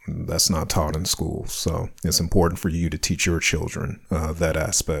 but that's not taught in school. So it's important for you to teach your children that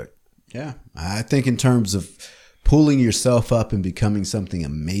aspect. Yeah. I think in terms of pulling yourself up and becoming something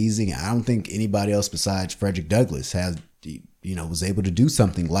amazing, I don't think anybody else besides Frederick Douglass was able to do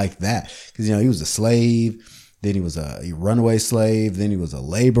something like that. Because, he was a slave, then he was a runaway slave, then he was a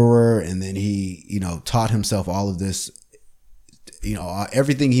laborer, and then he, taught himself all of this,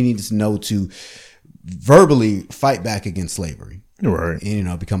 everything he needed to know to verbally fight back against slavery. Right.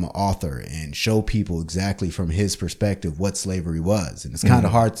 And, become an author and show people exactly from his perspective what slavery was. And it's kind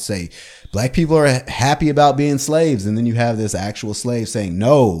of hard to say black people are happy about being slaves. And then you have this actual slave saying,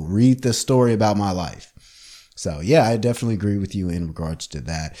 no, read the story about my life. So, yeah, I definitely agree with you in regards to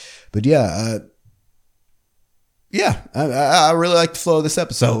that. But, I really like the flow of this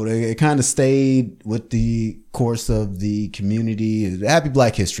episode. It kind of stayed with the course of the community. Happy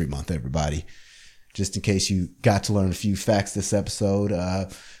Black History Month, everybody. Just in case you got to learn a few facts this episode.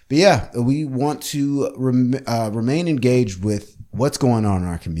 We want to remain engaged with what's going on in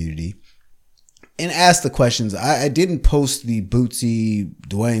our community and ask the questions. I didn't post the Bootsy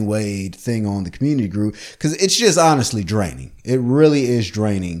Dwayne Wade thing on the community group because it's just honestly draining. It really is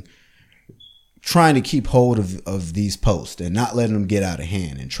draining trying to keep hold of these posts and not letting them get out of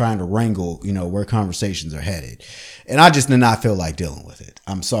hand and trying to wrangle, where conversations are headed. And I just did not feel like dealing with it.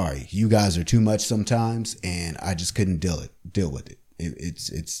 I'm sorry. You guys are too much sometimes and I just couldn't deal with it.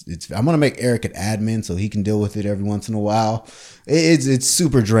 It's I'm going to make Eric an admin so he can deal with it every once in a while. It's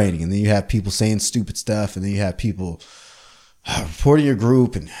super draining. And then you have people saying stupid stuff, and then you have people reporting your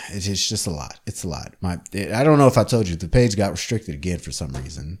group, and it's just a lot. It's a lot. I don't know if I told you, the page got restricted again for some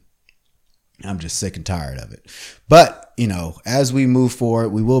reason. I'm just sick and tired of it. But, as we move forward,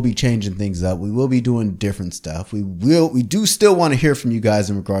 we will be changing things up. We will be doing different stuff. We do still want to hear from you guys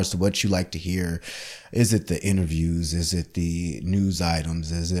in regards to what you like to hear. Is it the interviews? Is it the news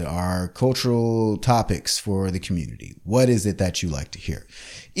items? Is it our cultural topics for the community? What is it that you like to hear?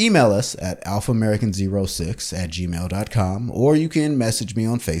 Email us at alphaamerican06@gmail.com, or you can message me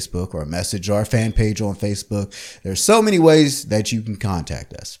on Facebook or message our fan page on Facebook. There's so many ways that you can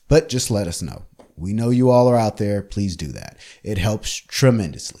contact us, but just let us know. We know you all are out there. Please do that. It helps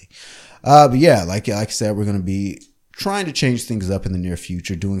tremendously. But yeah, like I said, we're going to be trying to change things up in the near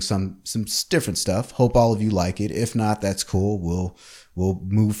future, doing some different stuff. Hope all of you like it. If not, that's cool. We'll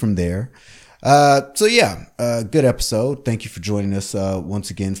move from there. Good episode. Thank you for joining us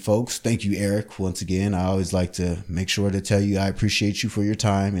once again, folks. Thank you, Eric, once again. I always like to make sure to tell you I appreciate you for your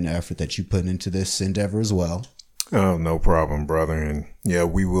time and effort that you put into this endeavor as well. Oh, no problem, brother. And yeah,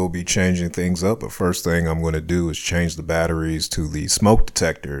 we will be changing things up. But first thing I'm going to do is change the batteries to the smoke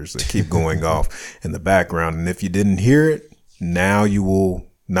detectors that keep going off in the background. And if you didn't hear it, now you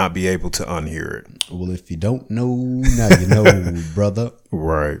will not be able to unhear it. Well, if you don't know, now you know, brother.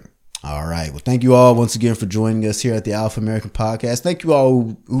 Right. All right. Well, thank you all once again for joining us here at the Alpha American Podcast. Thank you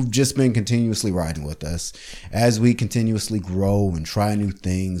all who've just been continuously riding with us as we continuously grow and try new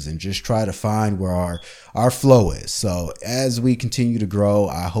things and just try to find where our flow is. So as we continue to grow,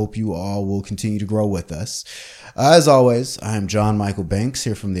 I hope you all will continue to grow with us. As always, I am John Michael Banks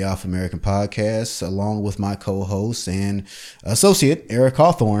here from the Alpha American Podcast, along with my co-host and associate, Eric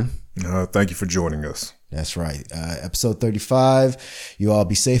Hawthorne. Thank you for joining us. That's right. Episode 35. You all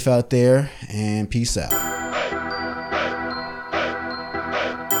be safe out there and peace out.